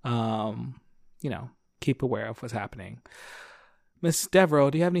 Keep aware of what's happening. Miss Devereaux,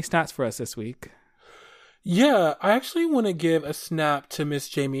 do you have any stats for us this week? Yeah, I actually want to give a snap to Miss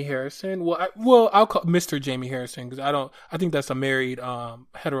Jamie Harrison. I'll call Mr. Jamie Harrison because I think that's a married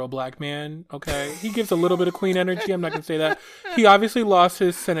hetero black man. Okay, he gives a little bit of queen energy. I'm not gonna say that. He obviously lost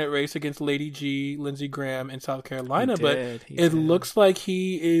his Senate race against Lady G, Lindsey Graham in South Carolina, but it looks like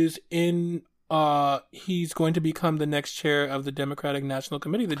he is in. He's going to become the next chair of the Democratic National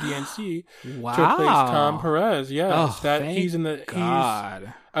Committee, the DNC, wow. to replace Tom Perez. Yes, he's he's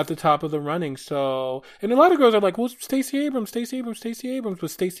at the top of the running. So, and a lot of girls are like, "Well, Stacey Abrams," but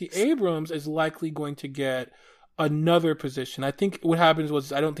Stacey Abrams is likely going to get another position. I think what happens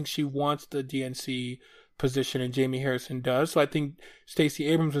was I don't think she wants the DNC position, and Jamie Harrison does. So I think Stacey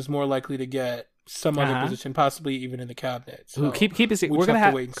Abrams is more likely to get some other position, possibly even in the cabinet. So keep it. We're gonna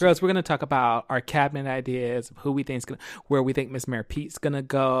have girls. We're gonna talk about our cabinet ideas, who we think's gonna, where we think Miss Mayor Pete's gonna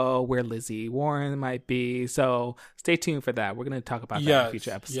go, where Lizzie Warren might be. So stay tuned for that. We're gonna talk about that in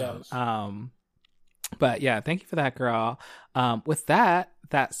future episodes. Yes. But yeah, thank you for that, girl. With that,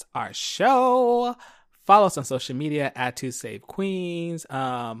 that's our show. Follow us on social media at 2SaveQueens.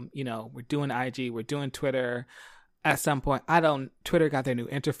 We're doing IG, we're doing Twitter. At some point, Twitter got their new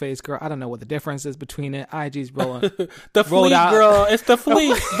interface, girl. I don't know what the difference is between it. IG's rolling. The fleet, out. Girl. It's the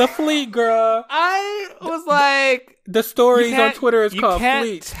fleet. The fleet, girl. I was like... The stories on Twitter is called Fleet.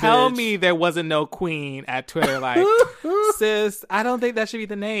 You can't tell me there wasn't no queen at Twitter. Like, sis, I don't think that should be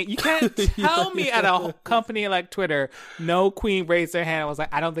the name. You can't tell me at a company like Twitter, no queen raised their hand. I was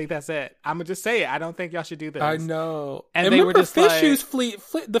like, I don't think that's it. I'm going to just say it. I don't think y'all should do this. I know. And they were just fish use fleet.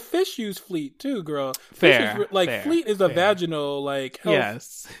 The fish use fleet too, girl. Fair. Fleet is a vaginal,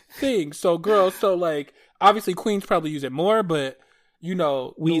 health thing. So, girl, obviously queens probably use it more, but...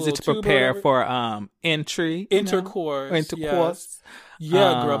 we use it to prepare for intercourse. Yes.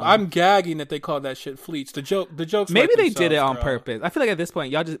 Yeah, girl. I'm gagging that they call that shit fleets. The jokes. Maybe they did it on purpose. I feel like at this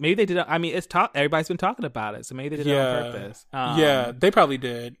point, maybe they did it. I mean, everybody's been talking about it, so maybe they did it on purpose. They probably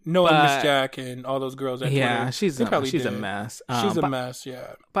did. Knowing Miss Jack and all those girls at Twitter, she's a mess. She's a mess.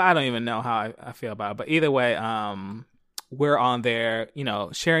 Yeah, but I don't even know how I feel about it. But either way, we're on there,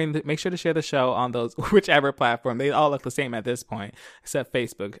 make sure to share the show on those, whichever platform. They all look the same at this point, except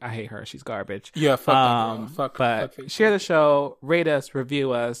Facebook. I hate her. She's garbage. Yeah, fuck Facebook. Share the show, rate us,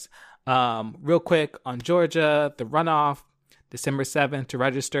 review us. Real quick on Georgia, the runoff, December 7th to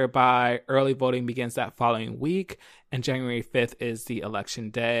register by. Early voting begins that following week, and January 5th is the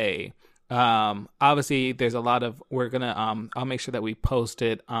election day. Obviously, there's a lot of, I'll make sure that we post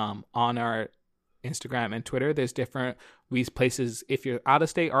it on our Instagram and Twitter. There's different places if you're out of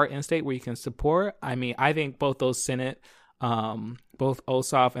state or in state where you can support. I mean, I think both those Senate, both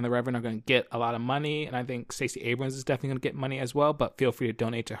Ossoff and the Reverend are going to get a lot of money, and I think Stacey Abrams is definitely going to get money as well, but feel free to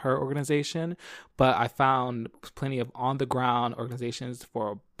donate to her organization. But I found plenty of on the ground organizations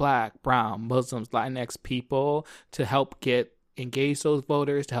for Black, Brown, Muslims, Latinx people to help engage those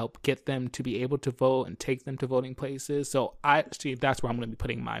voters, to help get them to be able to vote and take them to voting places. So that's where I'm going to be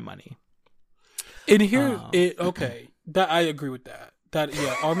putting my money. And here, that I agree with that.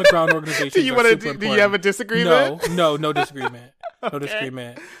 On the ground organizations. Do you have a disagreement? No disagreement. No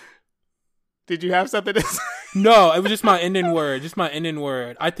disagreement. Did you have something to say? No, it was just my ending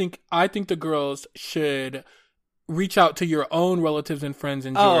word. I think the girls should reach out to your own relatives and friends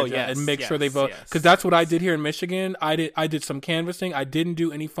in Georgia and make sure they vote. Because that's what I did here in Michigan. I did some canvassing. I didn't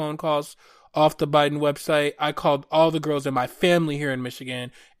do any phone calls off the Biden website. I called all the girls in my family here in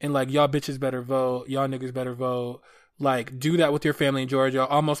Michigan and y'all bitches better vote. Y'all niggas better vote. Like, do that with your family in Georgia.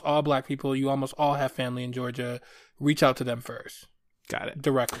 Almost all black people, you almost all have family in Georgia. Reach out to them first. Got it.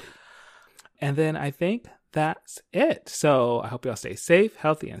 Directly. And then I think that's it. So I hope y'all stay safe,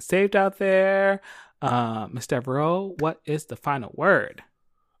 healthy, and saved out there. Ms. Devereaux, what is the final word?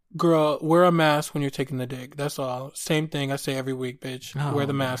 Girl, wear a mask when you're taking the dick. That's all. Same thing I say every week, bitch. Wear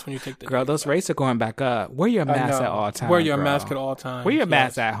the mask when you take the girl, dick. Those rates are going back up. Wear your mask at all times. Wear your mask at all times. Wear your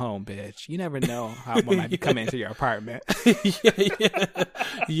mask at home, bitch. You never know how one might be coming into your apartment.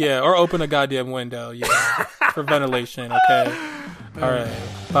 Yeah, or open a goddamn window, for ventilation, okay? All right.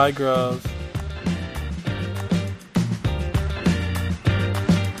 Bye, girls.